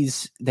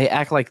 they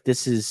act like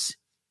this is,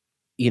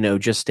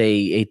 just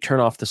a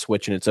turn off the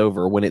switch and it's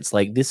over, when it's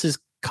like, this is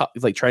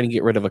like trying to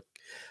get rid of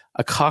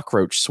a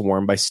cockroach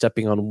swarm by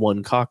stepping on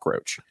one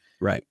cockroach.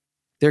 Right.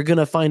 They're going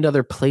to find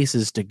other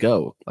places to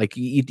go. Like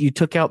you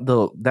took out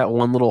that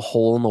one little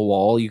hole in the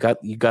wall. You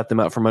got them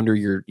out from under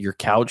your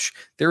couch.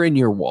 They're in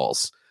your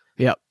walls.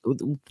 Yep.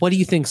 What do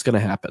you think's going to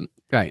happen?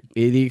 Right.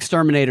 The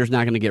exterminator's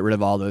not going to get rid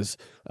of all those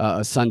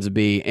sons of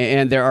B.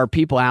 And there are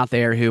people out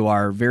there who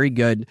are very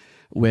good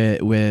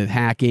with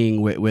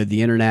hacking, with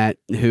the internet,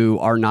 who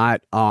are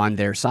not on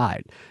their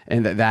side.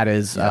 And that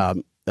is... Yep.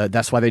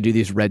 That's why they do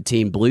these red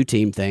team, blue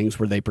team things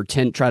where they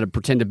try to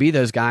pretend to be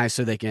those guys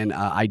so they can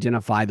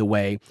identify the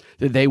way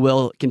that they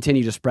will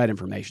continue to spread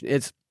information.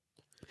 It's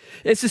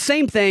the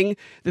same thing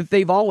that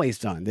they've always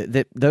done,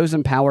 that those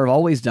in power have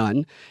always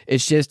done.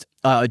 It's just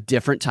a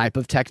different type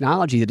of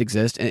technology that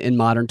exists in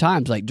modern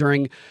times. Like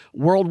during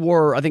World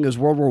War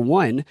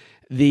I,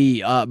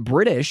 the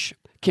British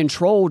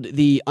controlled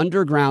the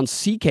underground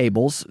sea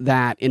cables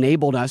that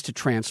enabled us to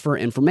transfer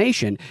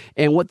information.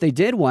 And what they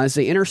did was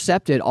they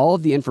intercepted all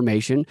of the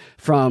information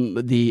from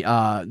the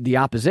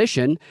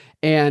opposition,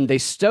 and they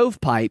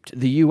stovepiped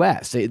the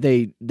U.S.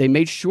 They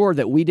made sure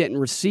that we didn't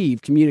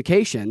receive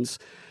communications.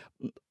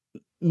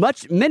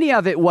 Many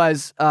of it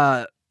was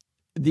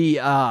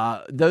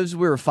those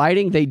we were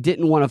fighting, they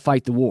didn't want to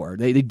fight the war.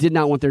 They did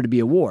not want there to be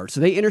a war. So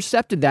they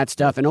intercepted that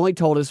stuff and only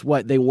told us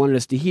what they wanted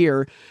us to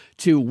hear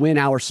to win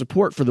our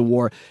support for the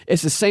war.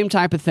 It's the same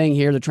type of thing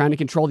here. They're trying to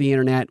control the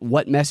internet,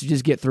 what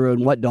messages get through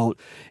and what don't.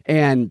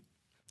 And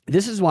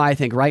this is why I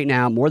think right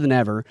now, more than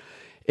ever,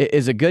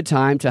 is a good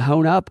time to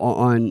hone up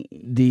on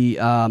the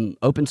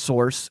open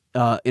source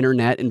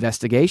internet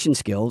investigation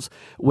skills,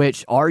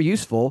 which are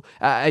useful.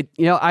 I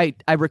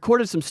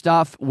recorded some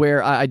stuff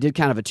where I did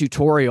kind of a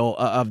tutorial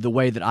of the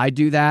way that I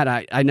do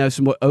that. I know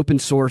some open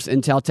source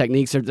intel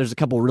techniques. There's a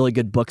couple of really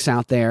good books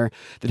out there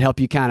that help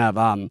you kind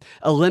of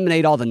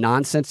eliminate all the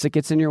nonsense that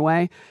gets in your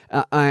way.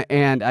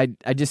 And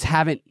I just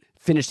haven't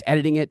finished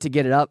editing it to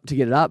get it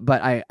up,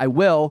 but I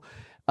will.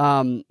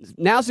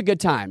 Now's a good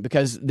time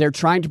because they're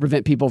trying to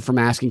prevent people from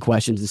asking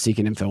questions and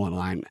seeking info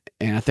online.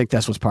 And I think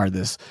that's what part of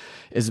this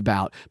is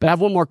about. But I have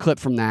one more clip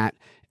from that.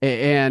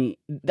 And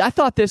I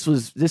thought this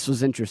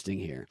was interesting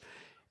here.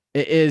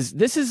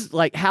 This is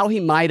like how he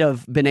might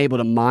have been able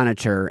to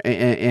monitor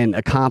and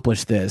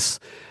accomplish this.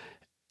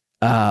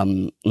 Let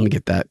me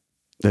get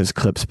those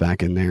clips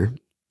back in there.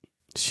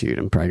 Shoot,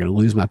 I'm probably going to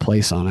lose my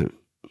place on it.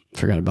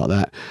 Forgot about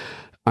that.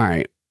 All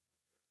right.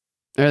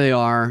 There they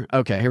are.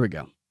 Okay, here we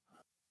go.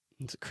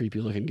 It's a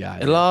creepy-looking guy.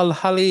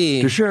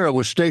 Teixeira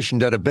was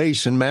stationed at a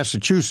base in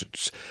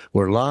Massachusetts,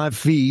 where live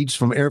feeds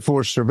from Air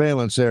Force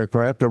surveillance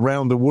aircraft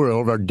around the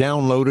world are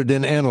downloaded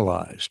and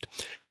analyzed.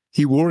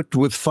 He worked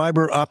with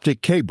fiber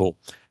optic cable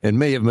and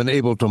may have been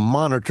able to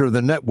monitor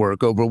the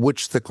network over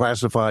which the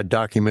classified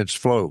documents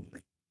flowed.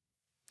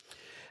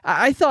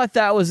 I thought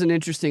that was an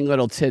interesting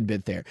little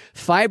tidbit there.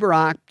 Fiber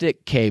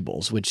optic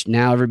cables, which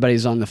now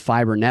everybody's on the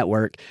fiber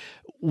network,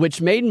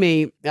 which made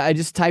me, I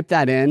just typed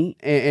that in,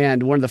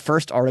 and one of the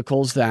first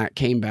articles that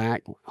came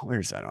back,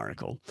 where's that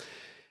article?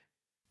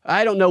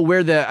 I don't know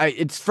where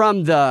it's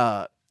from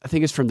I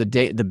think it's from I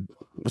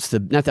was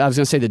going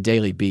to say the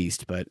Daily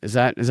Beast, but is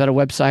that a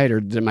website,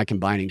 or am I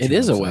combining two? It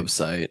is a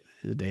website.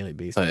 The Daily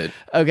Beast. But,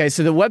 okay,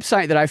 so the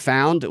website that I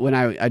found when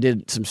I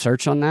did some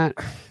search on that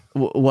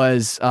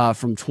was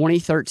from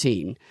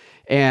 2013,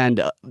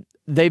 and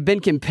they've been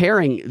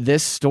comparing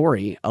this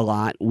story a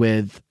lot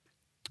with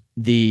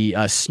the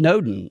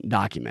Snowden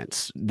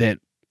documents that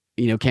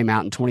came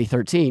out in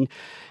 2013,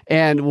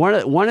 and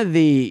one of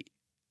the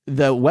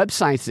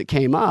websites that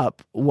came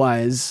up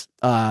was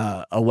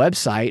a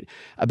website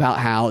about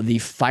how the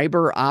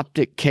fiber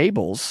optic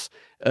cables,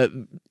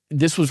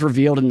 this was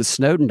revealed in the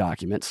Snowden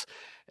documents,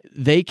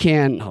 they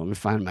can, let me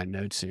find my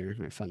notes here. Let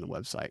me find the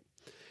website.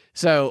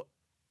 So,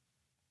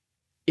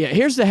 yeah,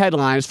 here's the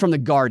headline. It's from The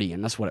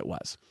Guardian. That's what it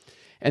was.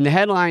 And the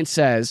headline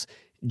says,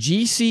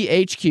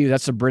 GCHQ,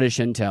 that's a British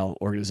intel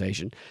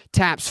organization,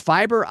 taps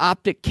fiber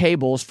optic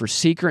cables for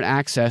secret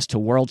access to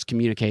world's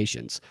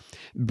communications.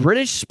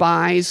 British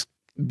spy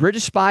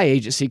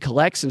agency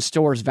collects and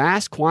stores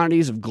vast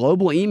quantities of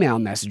global email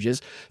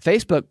messages,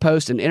 Facebook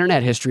posts, and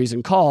internet histories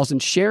and calls,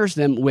 and shares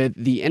them with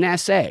the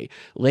NSA.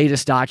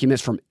 Latest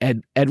documents from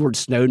Edward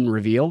Snowden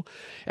reveal.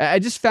 I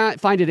just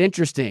find it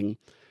interesting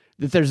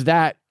that there's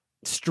that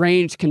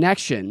strange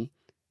connection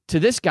to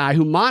this guy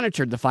who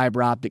monitored the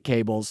fiber optic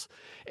cables.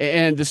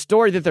 And the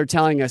story that they're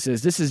telling us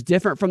is this is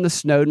different from the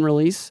Snowden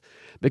release,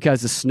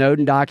 because the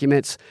Snowden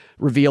documents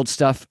revealed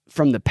stuff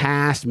from the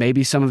past.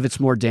 Maybe some of it's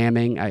more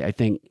damning. I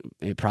think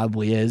it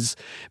probably is.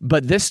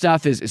 But this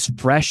stuff is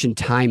fresh and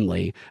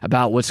timely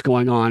about what's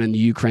going on in the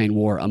Ukraine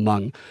war,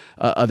 among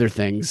other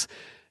things.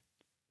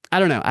 I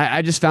don't know.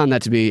 I just found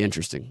that to be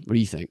interesting. What do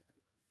you think?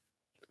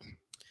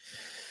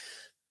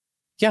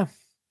 Yeah.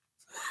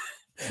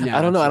 No,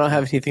 I don't know. I don't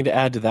have anything to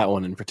add to that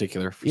one in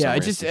particular. Yeah, it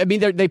just, I mean,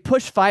 they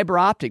push fiber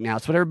optic now.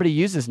 It's what everybody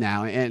uses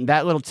now. And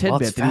that little tidbit.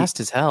 Well, it's fast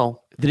as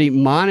hell. That he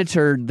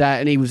monitored that,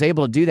 and he was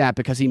able to do that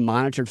because he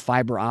monitored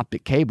fiber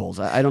optic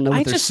cables. I don't know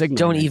what their signal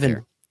don't is even.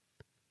 here.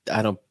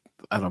 I don't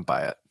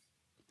buy it.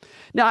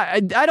 No, I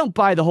don't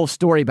buy the whole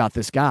story about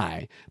this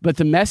guy, but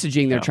the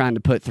messaging they're trying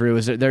to put through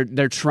is that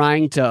they're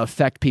trying to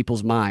affect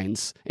people's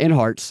minds and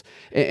hearts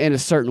in a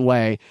certain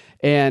way.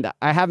 And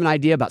I have an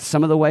idea about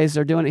some of the ways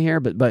they're doing it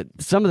here, but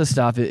some of the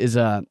stuff is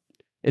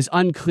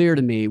unclear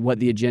to me what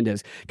the agenda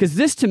is. Because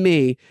this, to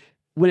me,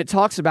 when it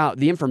talks about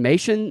the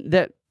information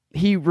that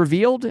he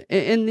revealed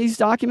in these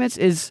documents,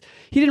 is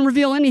he didn't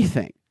reveal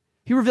anything.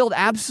 He revealed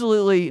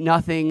absolutely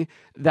nothing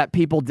that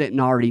people didn't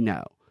already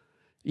know.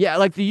 Yeah,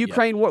 like the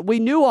Ukraine war, we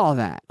knew all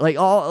that. Like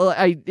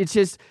it's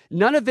just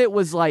none of it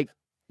was like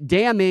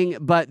damning,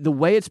 but the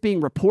way it's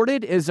being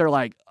reported is they're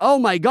like, oh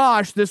my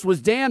gosh, this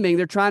was damning.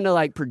 They're trying to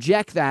like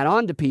project that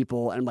onto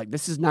people, and I'm like,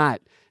 this is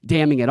not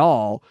damning at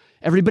all.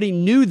 Everybody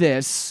knew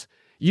this.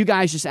 You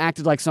guys just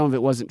acted like some of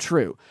it wasn't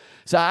true.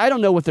 So I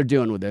don't know what they're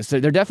doing with this. They're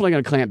definitely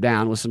going to clamp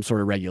down with some sort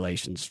of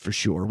regulations for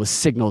sure, with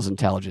signals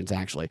intelligence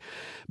actually.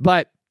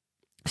 But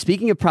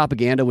speaking of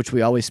propaganda, which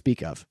we always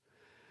speak of,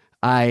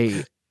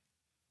 I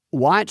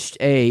watched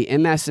a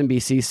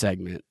MSNBC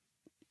segment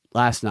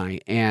last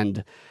night,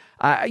 and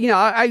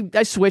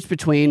I switched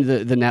between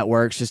the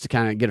networks just to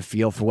kind of get a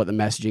feel for what the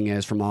messaging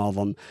is from all of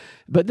them.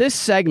 But this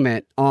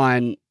segment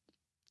on,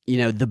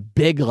 the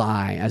big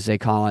lie, as they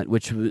call it,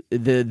 which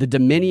the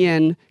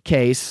Dominion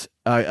case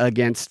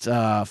against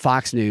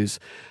Fox News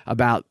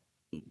about,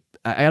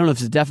 I don't know if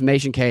it's a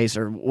defamation case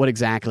or what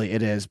exactly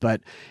it is,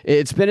 but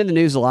it's been in the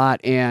news a lot,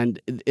 and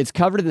it's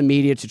covered in the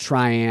media to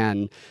try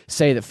and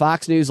say that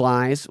Fox News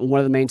lies. One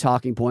of the main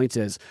talking points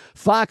is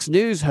Fox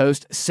News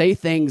hosts say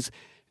things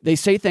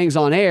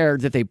on air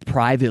that they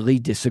privately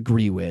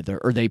disagree with,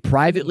 or they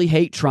privately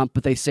hate Trump,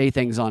 but they say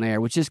things on air,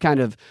 which is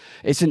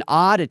it's an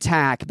odd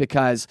attack,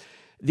 because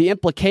the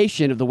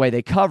implication of the way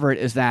they cover it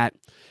is that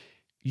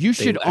you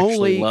should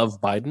only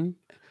love Biden.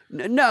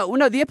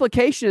 No. The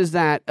implication is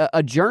that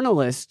a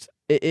journalist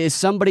is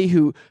somebody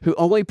who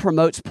only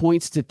promotes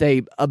points that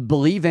they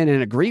believe in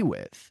and agree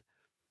with,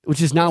 which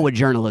is not what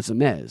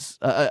journalism is.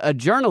 A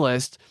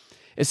journalist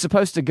is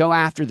supposed to go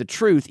after the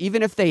truth,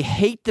 even if they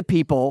hate the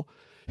people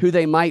who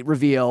they might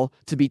reveal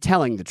to be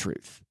telling the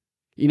truth,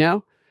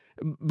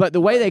 But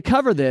the way they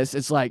cover this,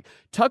 it's like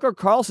Tucker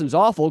Carlson's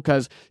awful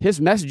because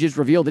his messages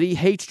reveal that he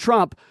hates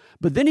Trump,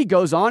 but then he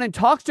goes on and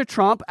talks to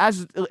Trump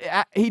as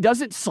he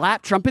doesn't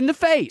slap Trump in the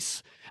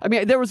face. I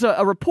mean, there was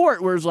a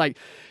report where it's like,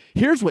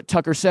 here's what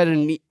Tucker said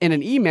in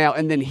an email,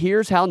 and then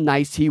here's how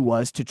nice he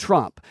was to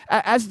Trump,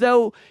 as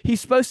though he's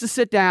supposed to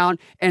sit down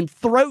and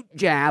throat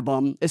jab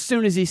him as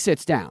soon as he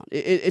sits down.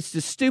 It's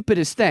the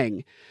stupidest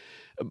thing.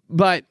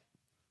 But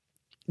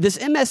this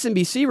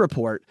MSNBC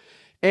report,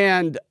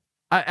 and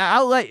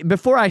I'll let,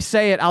 before I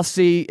say it, I'll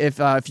see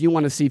if you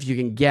want to see if you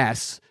can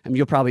guess, and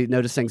you'll probably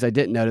notice things I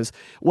didn't notice,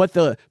 what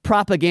the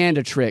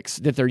propaganda tricks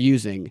that they're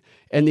using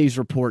in these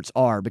reports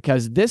are.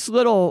 Because this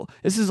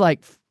is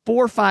like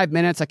 4 or 5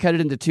 minutes. I cut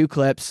it into 2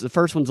 clips. The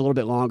first one's a little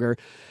bit longer.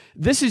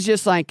 This is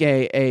just like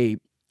a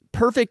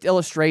perfect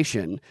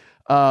illustration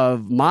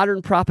of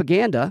modern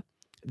propaganda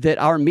that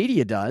our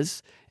media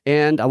does.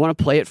 And I want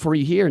to play it for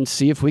you here and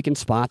see if we can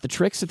spot the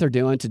tricks that they're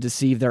doing to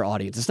deceive their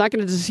audience. It's not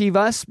going to deceive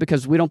us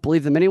because we don't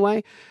believe them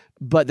anyway,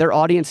 but their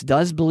audience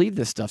does believe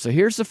this stuff. So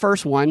here's the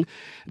first one.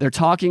 They're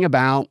talking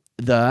about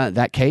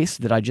that case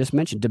that I just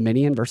mentioned,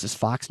 Dominion versus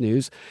Fox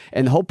News.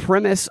 And the whole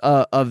premise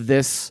of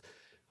this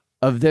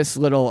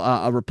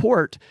little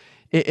report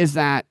is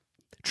that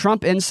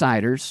Trump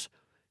insiders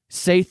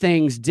say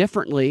things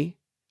differently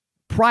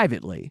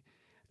privately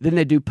than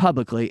they do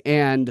publicly.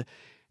 And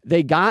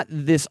they got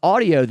this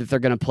audio that they're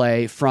going to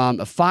play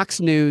from a Fox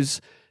News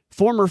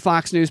former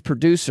Fox News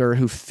producer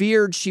who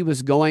feared she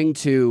was going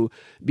to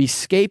be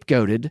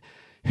scapegoated,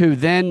 who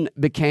then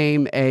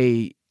became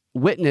a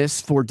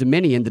witness for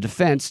Dominion, the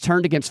defense,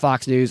 turned against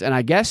Fox News. And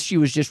I guess she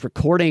was just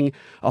recording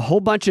a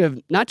whole bunch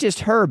of, not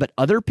just her, but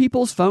other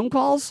people's phone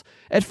calls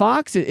at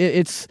Fox.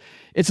 It's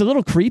a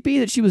little creepy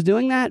that she was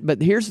doing that.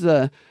 But here's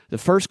the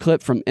first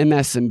clip from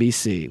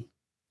MSNBC.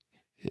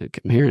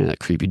 I'm hearing that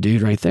creepy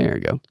dude right there.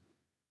 Go.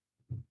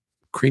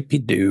 Creepy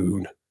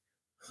dude.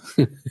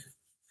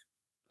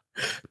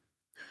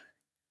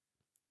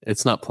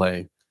 It's not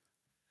playing.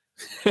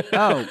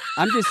 Oh,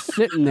 I'm just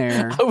sitting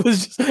there. I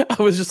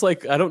was just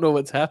like, I don't know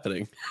what's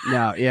happening.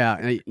 No,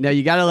 yeah. No,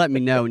 you got to let me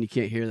know when you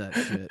can't hear that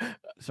shit.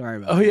 Sorry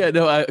about that. Oh, yeah,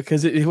 no,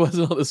 because it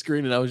wasn't on the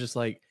screen, and I was just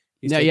like,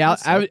 no, yeah,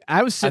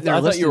 I was sitting there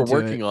I thought you were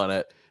listening to working it. on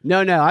it.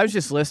 No, I was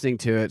just listening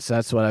to it, so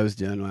that's what I was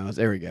doing when I was,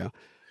 there we go.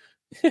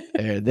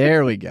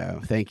 There we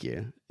go. Thank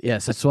you.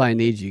 Yes, that's why I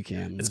need you,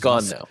 Cam. It's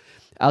gone now.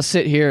 I'll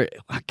sit here.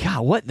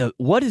 God,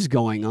 what is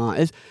going on?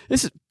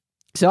 This is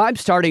so I'm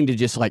starting to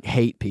just like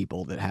hate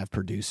people that have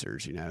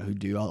producers, who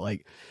do all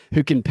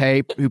who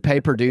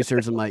pay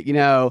producers. I'm like,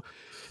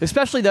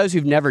 especially those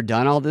who've never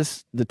done all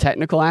this, the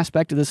technical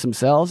aspect of this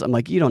themselves. I'm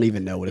like, you don't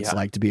even know what it's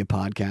like to be a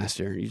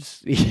podcaster. You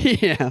just,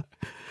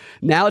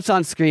 Now it's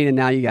on screen and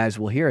now you guys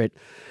will hear it.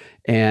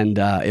 And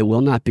it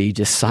will not be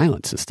just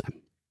silence this time.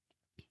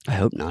 I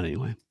hope not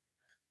anyway.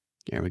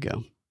 There we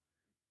go.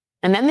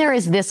 And then there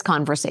is this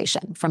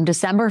conversation from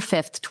December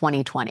 5th,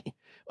 2020.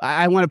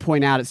 I want to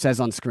point out, it says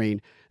on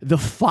screen, the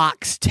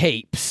Fox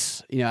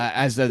tapes,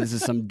 as though this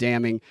is some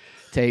damning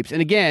tapes.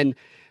 And again,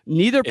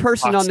 neither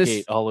person on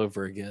this all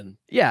over again.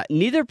 Yeah,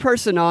 neither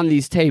person on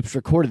these tapes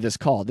recorded this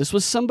call. This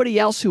was somebody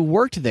else who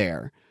worked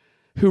there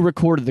who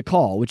recorded the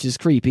call, which is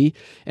creepy.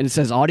 And it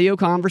says audio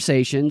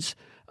conversations,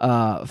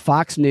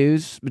 Fox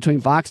News, between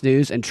Fox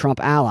News and Trump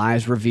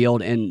allies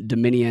revealed in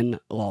Dominion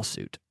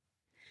lawsuit.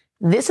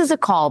 This is a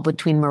call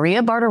between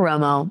Maria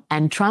Bartiromo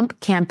and Trump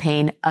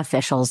campaign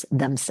officials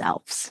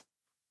themselves.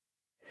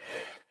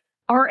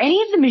 Are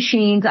any of the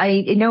machines, I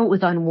know it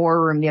was on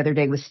War Room the other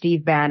day with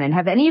Steve Bannon,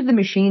 have any of the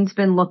machines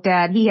been looked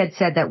at? He had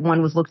said that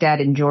one was looked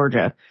at in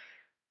Georgia.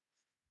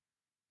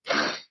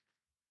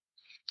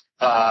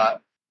 I'd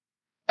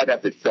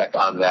have to check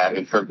on that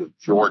in terms of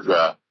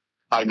Georgia.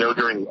 I know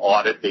during the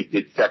audit they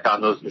did check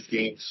on those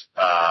machines.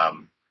 They're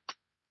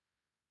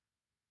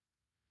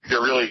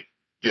really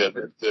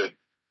good.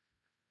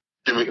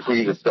 If we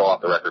can just go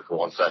off the record for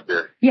 1 sec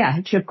here. Yeah,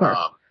 of course.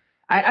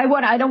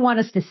 I don't want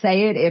us to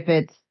say it if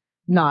it's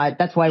not.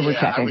 That's why we're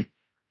checking.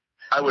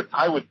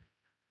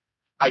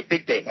 I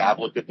think they have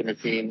looked at the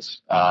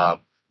machines.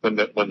 When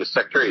the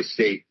Secretary of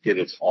State did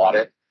its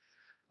audit,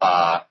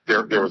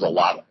 there was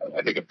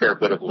a fair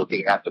bit of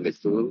looking at the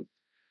machine.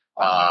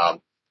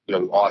 The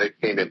audit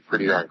came in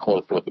pretty darn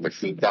close to what the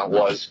machine count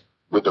was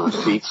with the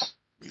receipts.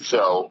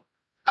 So,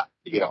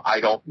 I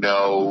don't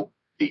know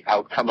the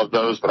outcome of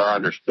those, but our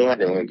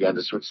understanding, again,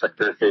 this was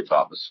Secretary of State's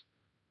office,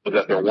 was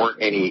that there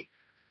weren't any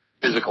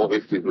physical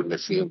issues with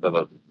machines of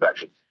those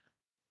inspections.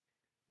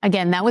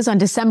 Again, that was on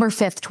December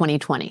 5th,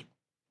 2020.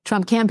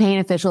 Trump campaign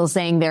officials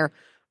saying there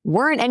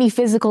weren't any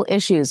physical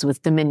issues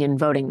with Dominion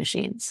voting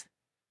machines.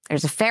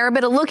 There's a fair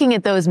bit of looking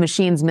at those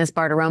machines, Miss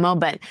Bartiromo,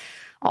 but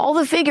all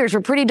the figures were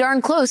pretty darn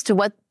close to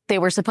what they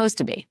were supposed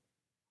to be.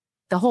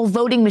 The whole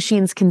voting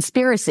machines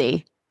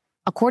conspiracy,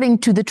 according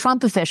to the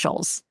Trump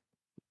officials,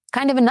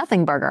 kind of a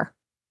nothing burger.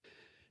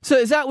 So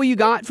is that what you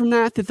got from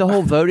that the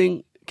whole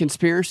voting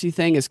conspiracy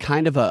thing is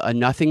kind of a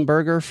nothing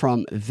burger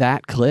from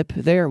that clip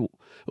there?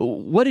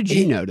 What did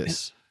you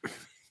notice?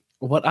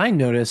 What I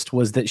noticed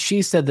was that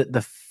she said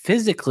that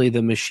physically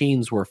the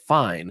machines were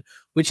fine,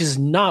 which is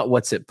not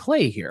what's at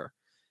play here.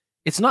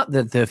 It's not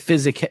that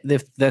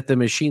that the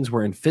machines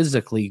were in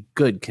physically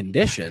good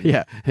condition.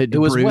 Yeah, it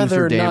was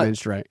whether or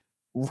damaged, not,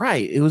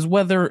 right. It was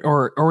whether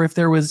or if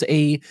there was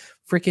a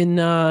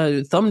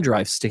freaking thumb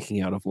drive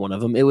sticking out of one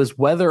of them. It was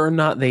whether or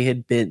not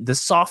the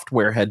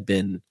software had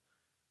been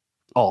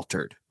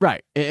altered.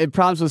 Right.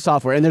 Problems with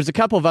software. And there's a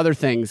couple of other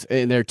things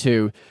in there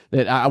too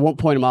that I won't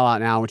point them all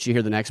out now once you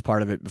hear the next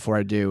part of it before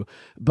I do.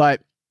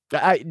 But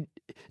I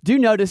do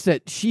notice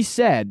that she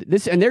said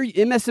this, and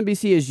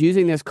MSNBC is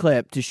using this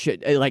clip to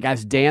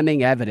as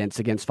damning evidence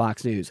against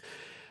Fox News.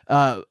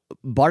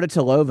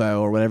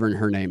 Bartiromo, or whatever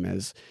her name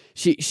is,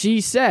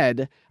 she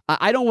said,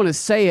 I don't want to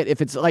say it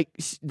if it's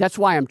that's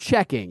why I'm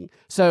checking.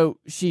 So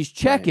she's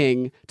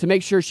checking to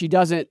make sure she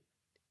doesn't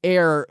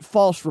air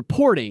false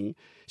reporting.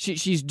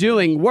 She's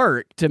doing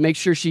work to make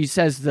sure she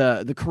says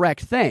the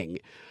correct thing.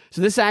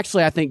 So this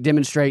actually, I think,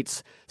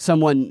 demonstrates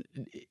someone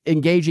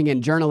engaging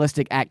in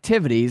journalistic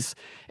activities.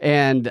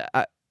 And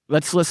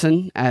let's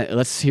listen.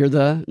 Let's hear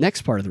the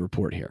next part of the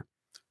report here.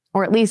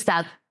 Or at least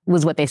that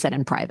was what they said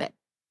in private.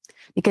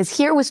 Because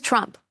here was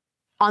Trump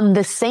on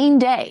the same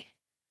day,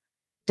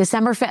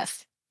 December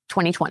 5th,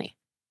 2020.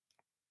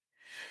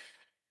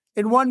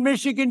 In one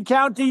Michigan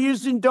county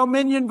using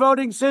Dominion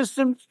voting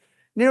systems,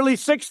 nearly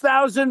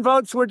 6,000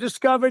 votes were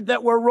discovered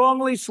that were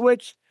wrongly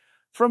switched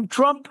from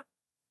Trump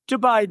to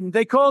Biden.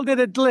 They called it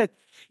a glitch.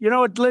 You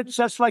know, a glitch,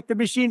 that's like the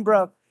machine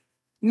broke.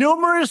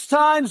 Numerous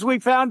times we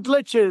found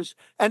glitches,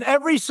 and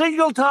every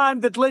single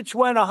time the glitch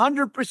went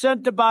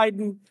 100% to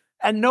Biden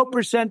and no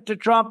percent to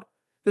Trump.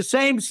 The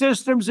same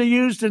systems are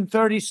used in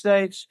 30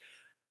 states.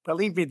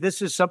 Believe me,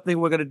 this is something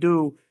we're going to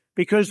do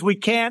because we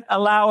can't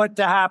allow it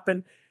to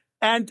happen.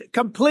 And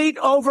complete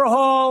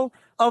overhaul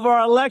of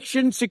our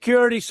election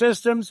security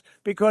systems,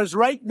 because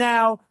right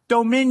now,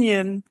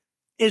 Dominion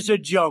is a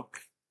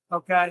joke,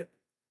 okay?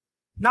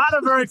 Not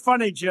a very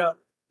funny joke.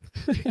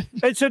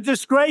 It's a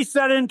disgrace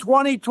that in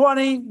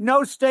 2020,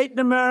 no state in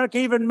America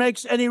even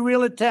makes any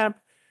real attempt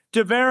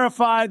to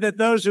verify that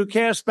those who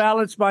cast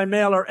ballots by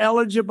mail are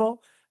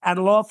eligible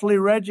and lawfully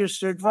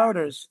registered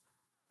voters.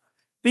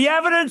 The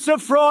evidence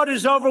of fraud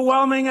is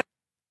overwhelming.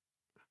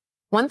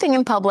 One thing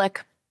in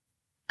public,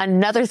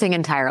 another thing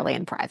entirely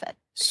in private.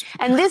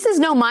 And this is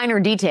no minor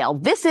detail.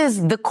 This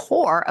is the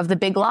core of the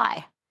big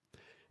lie.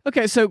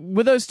 Okay, so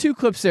with those two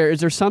clips there, is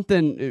there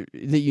something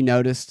that you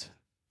noticed?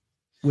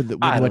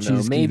 I don't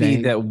know. Maybe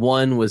conveying? that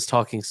one was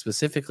talking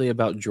specifically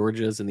about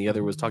Georgia's and the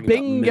other was talking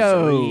Bingo.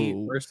 about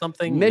Missouri or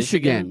something.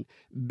 Michigan.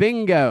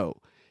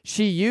 Bingo.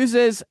 She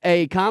uses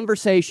a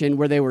conversation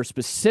where they were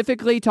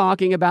specifically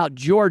talking about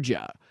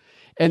Georgia,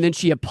 and then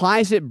she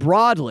applies it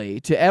broadly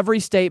to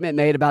every statement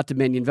made about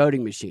Dominion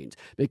voting machines.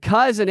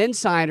 Because an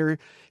insider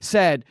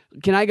said,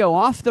 can I go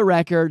off the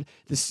record?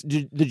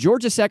 The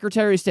Georgia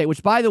Secretary of State,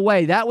 which, by the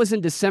way, that was in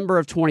December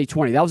of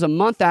 2020. That was a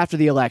month after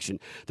the election.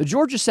 The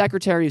Georgia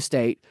Secretary of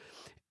State,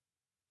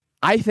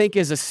 I think,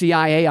 is a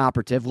CIA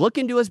operative. Look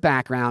into his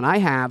background.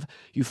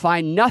 You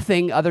find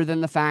nothing other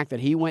than the fact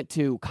that he went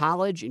to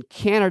college in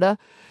Canada,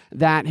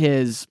 that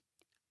his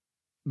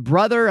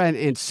brother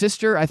and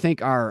sister, I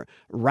think, are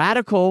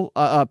radical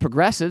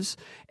progressives,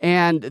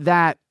 and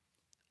that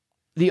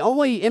the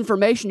only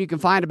information you can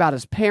find about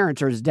his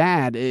parents or his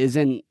dad is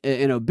in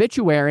an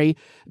obituary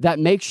that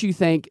makes you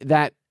think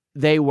that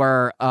they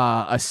were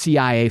a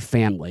CIA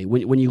family.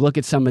 When you look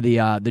at some of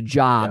the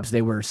jobs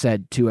they were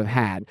said to have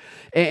had,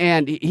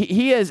 and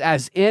he is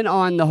as in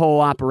on the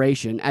whole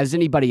operation as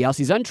anybody else.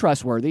 He's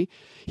untrustworthy.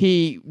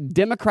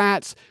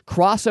 Democrats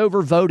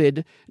crossover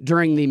voted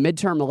during the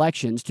midterm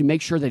elections to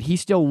make sure that he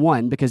still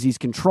won because he's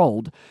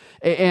controlled.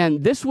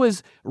 And this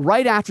was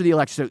right after the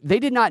election, so they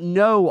did not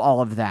know all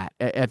of that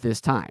at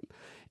this time.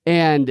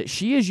 And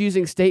she is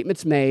using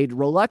statements made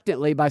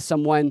reluctantly by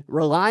someone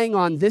relying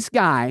on this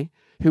guy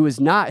who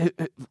is not,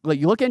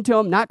 you look into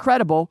him, not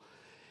credible,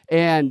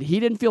 and he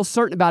didn't feel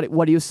certain about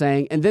what he was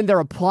saying, and then they're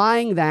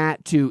applying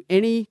that to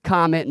any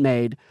comment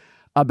made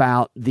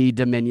about the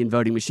Dominion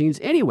voting machines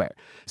anywhere.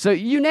 So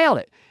you nailed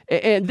it.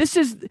 And this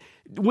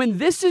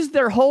is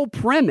their whole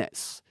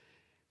premise,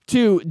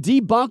 to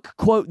debunk,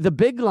 quote, the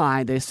big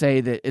lie they say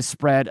that is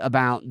spread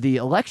about the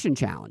election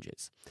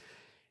challenges.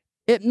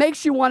 It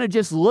makes you want to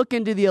just look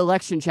into the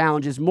election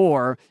challenges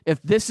more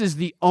if this is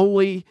the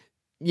only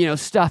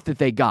stuff that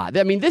they got.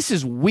 I mean, this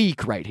is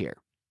weak right here.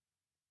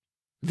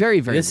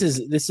 Very, very. This is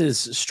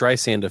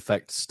Streisand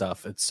effect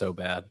stuff. It's so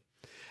bad.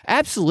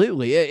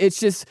 Absolutely. It's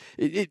just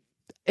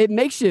it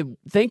makes you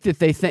think that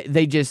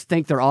they just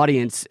think their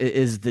audience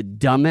is the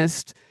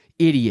dumbest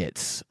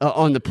idiots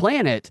on the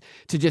planet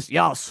to just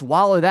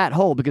swallow that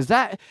whole, because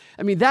that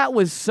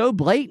was so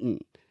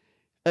blatant.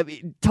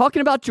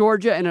 Talking about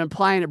Georgia and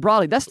applying it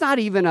broadly, that's not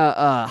even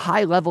a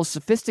high-level,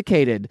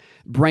 sophisticated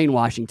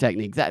brainwashing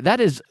technique. That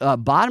is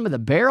bottom of the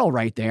barrel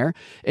right there.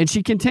 And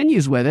she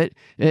continues with it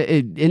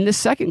in this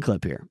second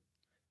clip here.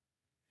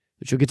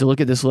 But you'll get to look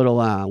at this little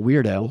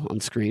weirdo on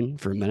screen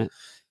for a minute.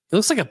 It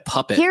looks like a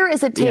puppet. Here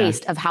is a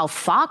taste of how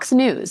Fox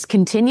News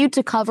continued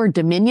to cover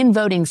Dominion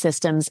voting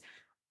systems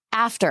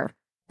after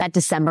that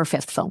December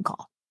 5th phone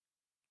call.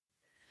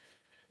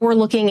 We're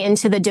looking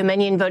into the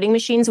Dominion voting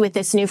machines with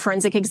this new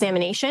forensic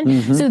examination.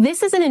 Mm-hmm. So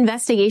this is an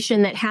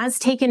investigation that has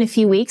taken a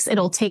few weeks.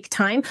 It'll take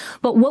time.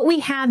 But what we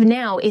have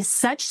now is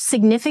such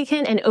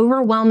significant and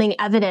overwhelming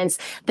evidence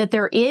that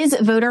there is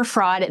voter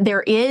fraud.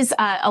 There is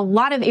a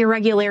lot of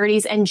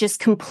irregularities and just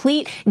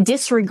complete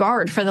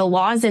disregard for the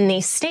laws in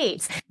these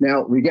states.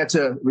 Now we get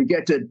to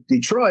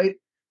Detroit,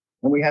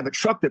 and we have a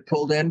truck that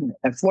pulled in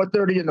at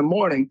 4:30 in the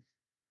morning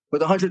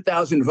with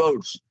 100,000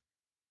 votes.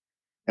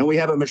 And we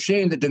have a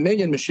machine, the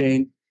Dominion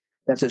machine,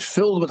 that's as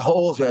filled with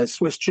holes as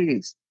Swiss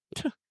cheese,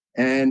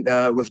 and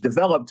was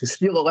developed to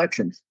steal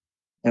elections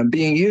and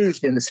being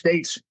used in the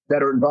states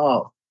that are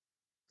involved.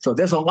 So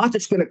there's a lot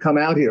that's going to come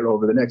out here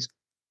over the next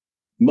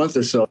month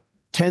or so.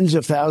 Tens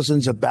of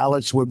thousands of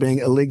ballots were being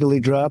illegally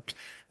dropped.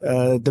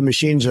 The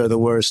machines are the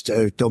worst.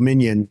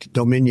 Dominion,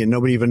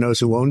 nobody even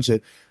knows who owns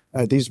it.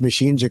 These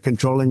machines are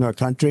controlling our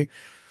country.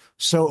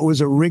 So it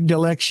was a rigged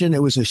election.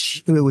 It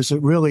was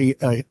really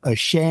a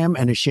sham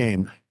and a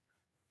shame.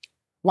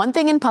 One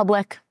thing in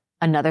public,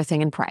 another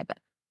thing in private.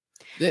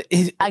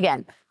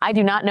 Again, I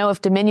do not know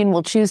if Dominion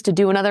will choose to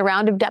do another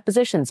round of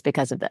depositions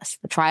because of this.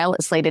 The trial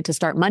is slated to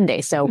start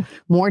Monday, so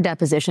more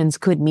depositions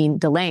could mean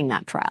delaying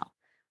that trial.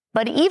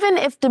 But even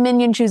if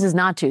Dominion chooses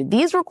not to,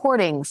 these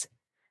recordings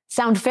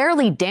sound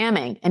fairly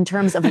damning in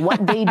terms of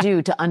what they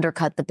do to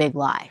undercut the big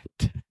lie.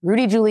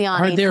 Rudy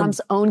Giuliani, Trump's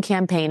own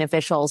campaign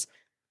officials,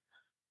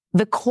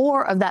 the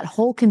core of that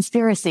whole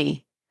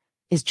conspiracy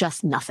is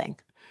just nothing.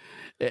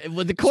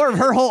 Well, the core of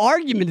her whole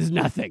argument is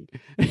nothing.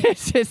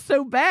 It's just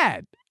so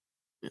bad.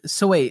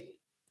 So wait,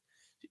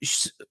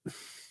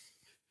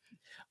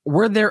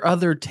 were there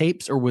other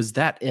tapes or was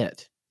that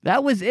it?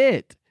 That was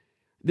it.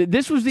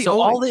 This was the so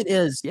only, all it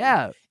is.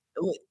 Yeah.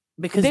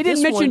 Because they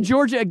didn't mention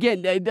Georgia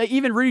again.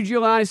 Even Rudy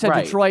Giuliani said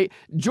Right. Detroit.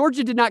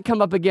 Georgia did not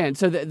come up again.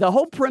 So the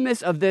whole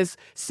premise of this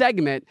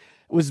segment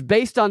was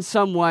based on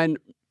someone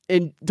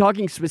in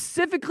talking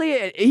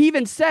specifically. He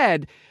even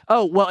said,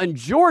 oh, well, in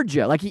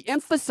Georgia, like he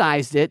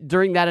emphasized it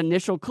during that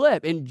initial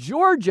clip. In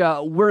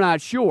Georgia, we're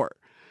not sure.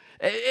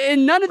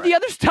 And none of the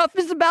other stuff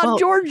is about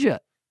Georgia.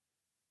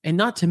 And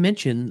not to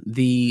mention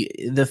the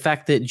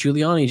fact that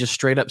Giuliani just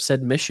straight up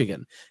said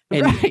Michigan.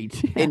 And, right.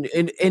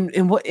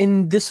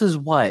 And this is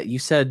what you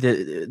said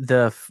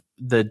that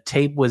the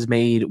tape was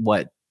made,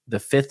 the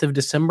 5th of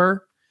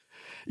December?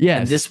 Yes.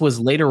 And this was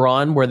later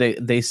on where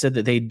they said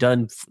that they'd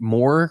done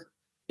more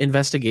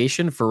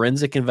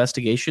forensic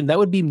investigation. That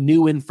would be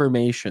new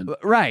information.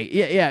 Right.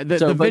 Yeah.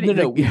 The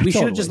video, we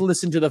should have just totally.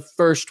 listened to the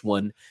first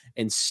one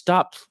and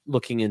stopped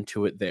looking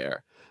into it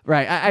there.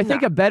 Right. I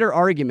think a better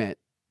argument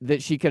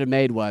that she could have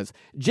made was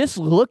just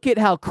look at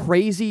how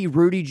crazy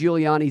Rudy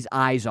Giuliani's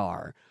eyes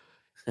are.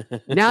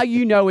 Now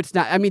you know it's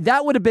not. I mean,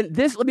 that would have been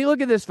this. Let me look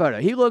at this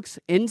photo. He looks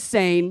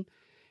insane.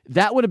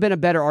 That would have been a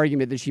better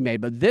argument that she made.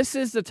 But this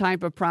is the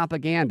type of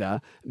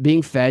propaganda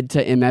being fed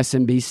to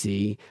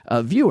MSNBC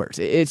viewers.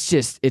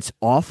 It's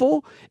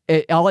awful.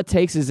 All it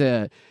takes is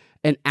an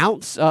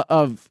ounce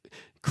of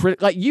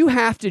like you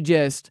have to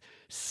just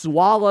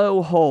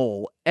swallow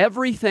whole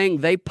everything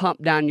they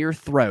pump down your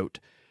throat.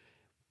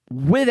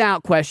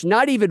 Without question,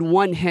 not even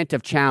one hint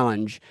of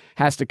challenge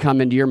has to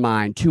come into your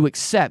mind to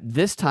accept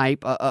this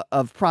type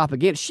of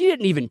propaganda. She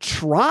didn't even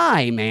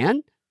try,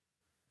 man.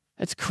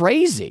 That's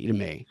crazy to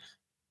me.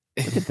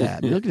 Look at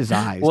that. Look at his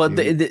eyes. Well,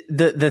 dude.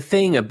 the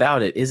thing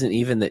about it isn't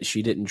even that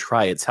she didn't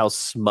try. It's how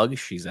smug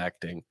she's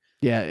acting.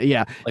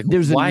 Yeah. Like,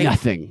 there's why,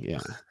 nothing. Yeah.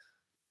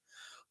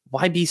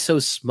 Why be so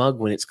smug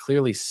when it's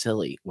clearly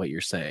silly what you're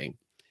saying?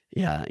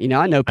 Yeah.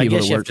 I know people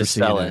guess that you work for have to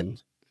sell CNN.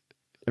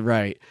 it.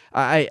 Right.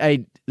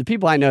 The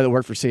people I know that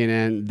work for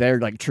CNN, they're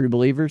like true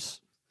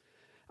believers.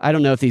 I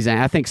don't know if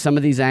I think some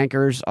of these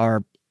anchors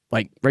are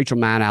like Rachel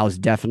Maddow is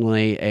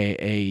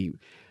definitely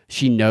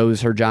she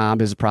knows her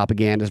job as a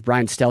propagandist.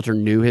 Brian Stelter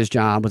knew his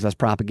job was as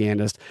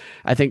propagandist.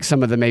 I think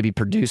some of the maybe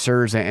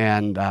producers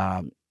and,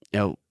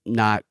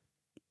 not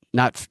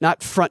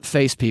front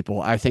face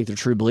people. I think they're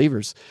true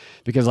believers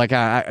because like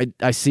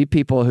I see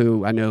people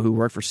who I know who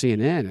work for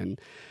CNN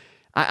and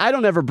I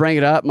don't ever bring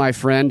it up. My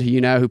friend,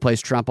 who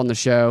plays Trump on the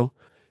show,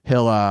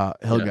 he'll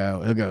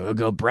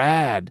go,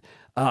 Brad,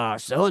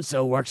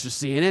 so-and-so works for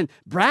CNN.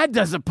 Brad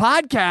does a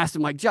podcast.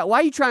 I'm like, why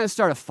are you trying to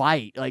start a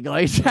fight? Like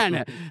trying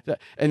to,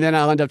 and then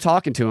I'll end up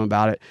talking to him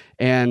about it.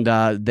 And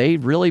they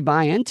really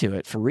buy into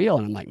it for real.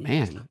 And I'm like,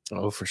 man.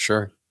 Oh, for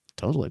sure.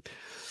 Totally.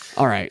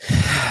 All right.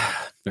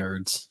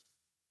 Nerds.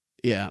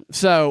 Yeah.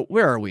 So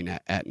where are we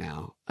at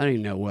now? I don't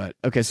even know what.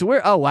 Okay.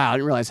 So oh wow, I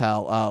didn't realize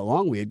how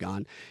long we had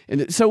gone.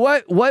 And so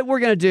what we're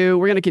going to do,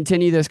 we're going to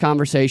continue this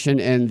conversation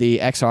in the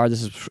XR.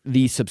 This is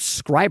the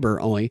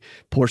subscriber only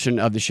portion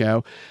of the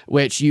show,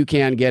 which you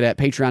can get at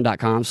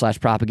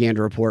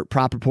patreon.com/propaganda report,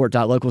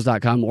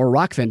 propreport.locals.com or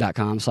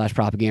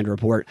rockfin.com/propaganda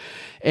report.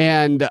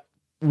 And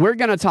we're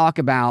going to talk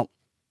about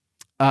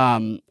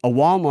a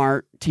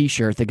Walmart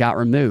t-shirt that got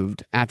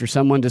removed after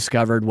someone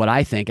discovered what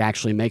I think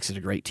actually makes it a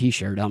great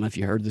t-shirt. I don't know if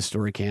you heard this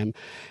story, Cam.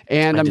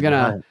 And I'm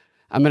gonna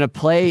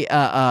play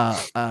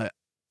a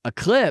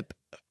clip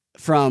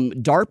from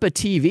DARPA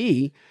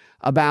TV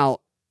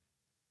about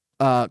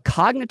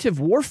cognitive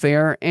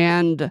warfare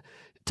and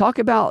talk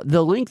about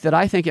the link that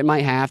I think it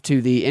might have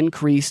to the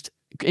increase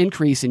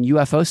in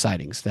UFO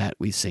sightings that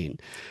we've seen.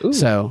 Ooh.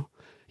 So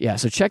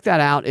check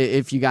that out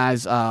if you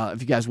guys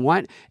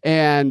want.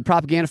 And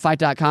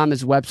propagandafight.com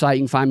is the website.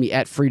 You can find me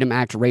at Freedom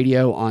Act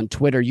Radio on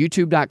Twitter,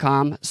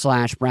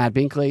 youtube.com/Brad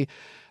Binkley,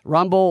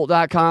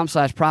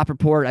 rumble.com/Prop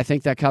Report. I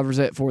think that covers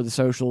it for the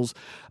socials.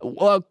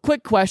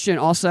 Quick question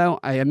also,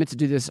 I meant to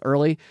do this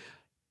early.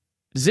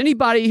 Does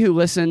anybody who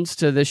listens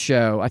to this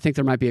show, I think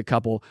there might be a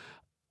couple,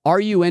 are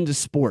you into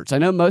sports? I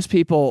know most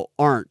people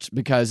aren't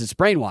because it's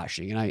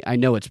brainwashing, and I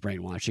know it's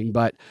brainwashing,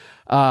 but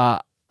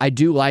I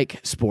do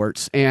like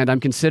sports, and I'm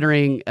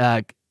considering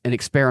an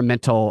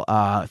experimental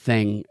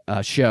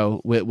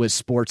show with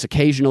sports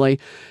occasionally.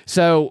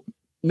 So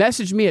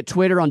message me at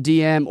Twitter on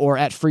DM or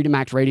at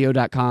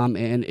freedomactradio.com.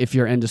 And if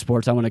you're into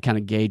sports, I want to kind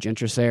of gauge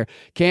interest there.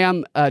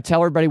 Cam,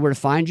 tell everybody where to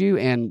find you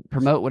and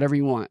promote whatever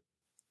you want.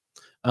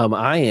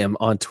 I am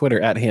on Twitter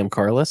at Ham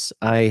Carlos.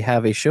 I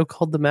have a show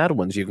called The Mad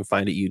Ones. You can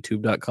find it at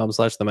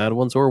youtube.com/The Mad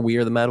Ones or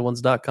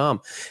wearethemadOnes.com.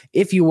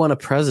 If you want a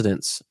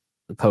president's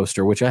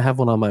poster, which I have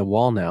one on my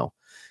wall now,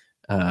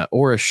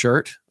 or a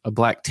shirt, a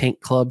Black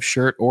Tank Club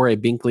shirt, or a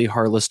Binkley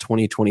Harless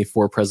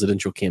 2024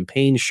 presidential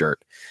campaign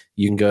shirt,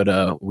 you can go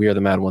to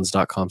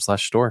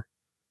wearethemadOnes.com/store.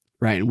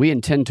 Right. And we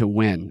intend to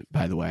win,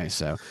 by the way.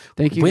 So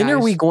thank you. When guys. are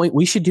we going?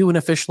 We should do an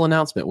official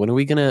announcement. When are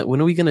we gonna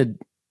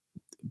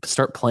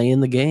start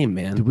playing the game,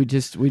 man.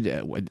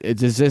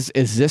 Is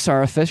this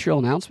our official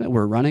announcement?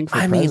 We're running for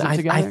president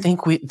together? I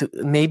think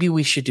maybe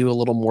we should do a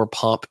little more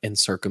pomp and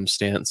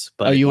circumstance.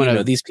 But you want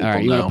to these people? All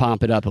right, you want to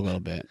pomp it up a little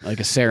bit, like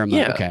a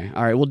ceremony. Yeah. Okay,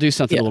 all right, we'll do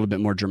something a little bit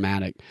more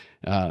dramatic.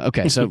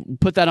 Okay, so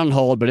put that on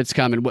hold, but it's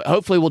coming.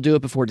 Hopefully, we'll do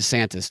it before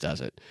DeSantis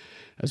does it,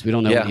 as we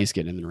don't know when he's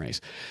getting in the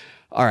race.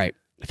 All right,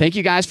 thank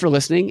you guys for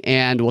listening,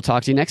 and we'll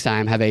talk to you next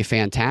time. Have a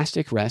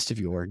fantastic rest of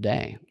your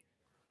day.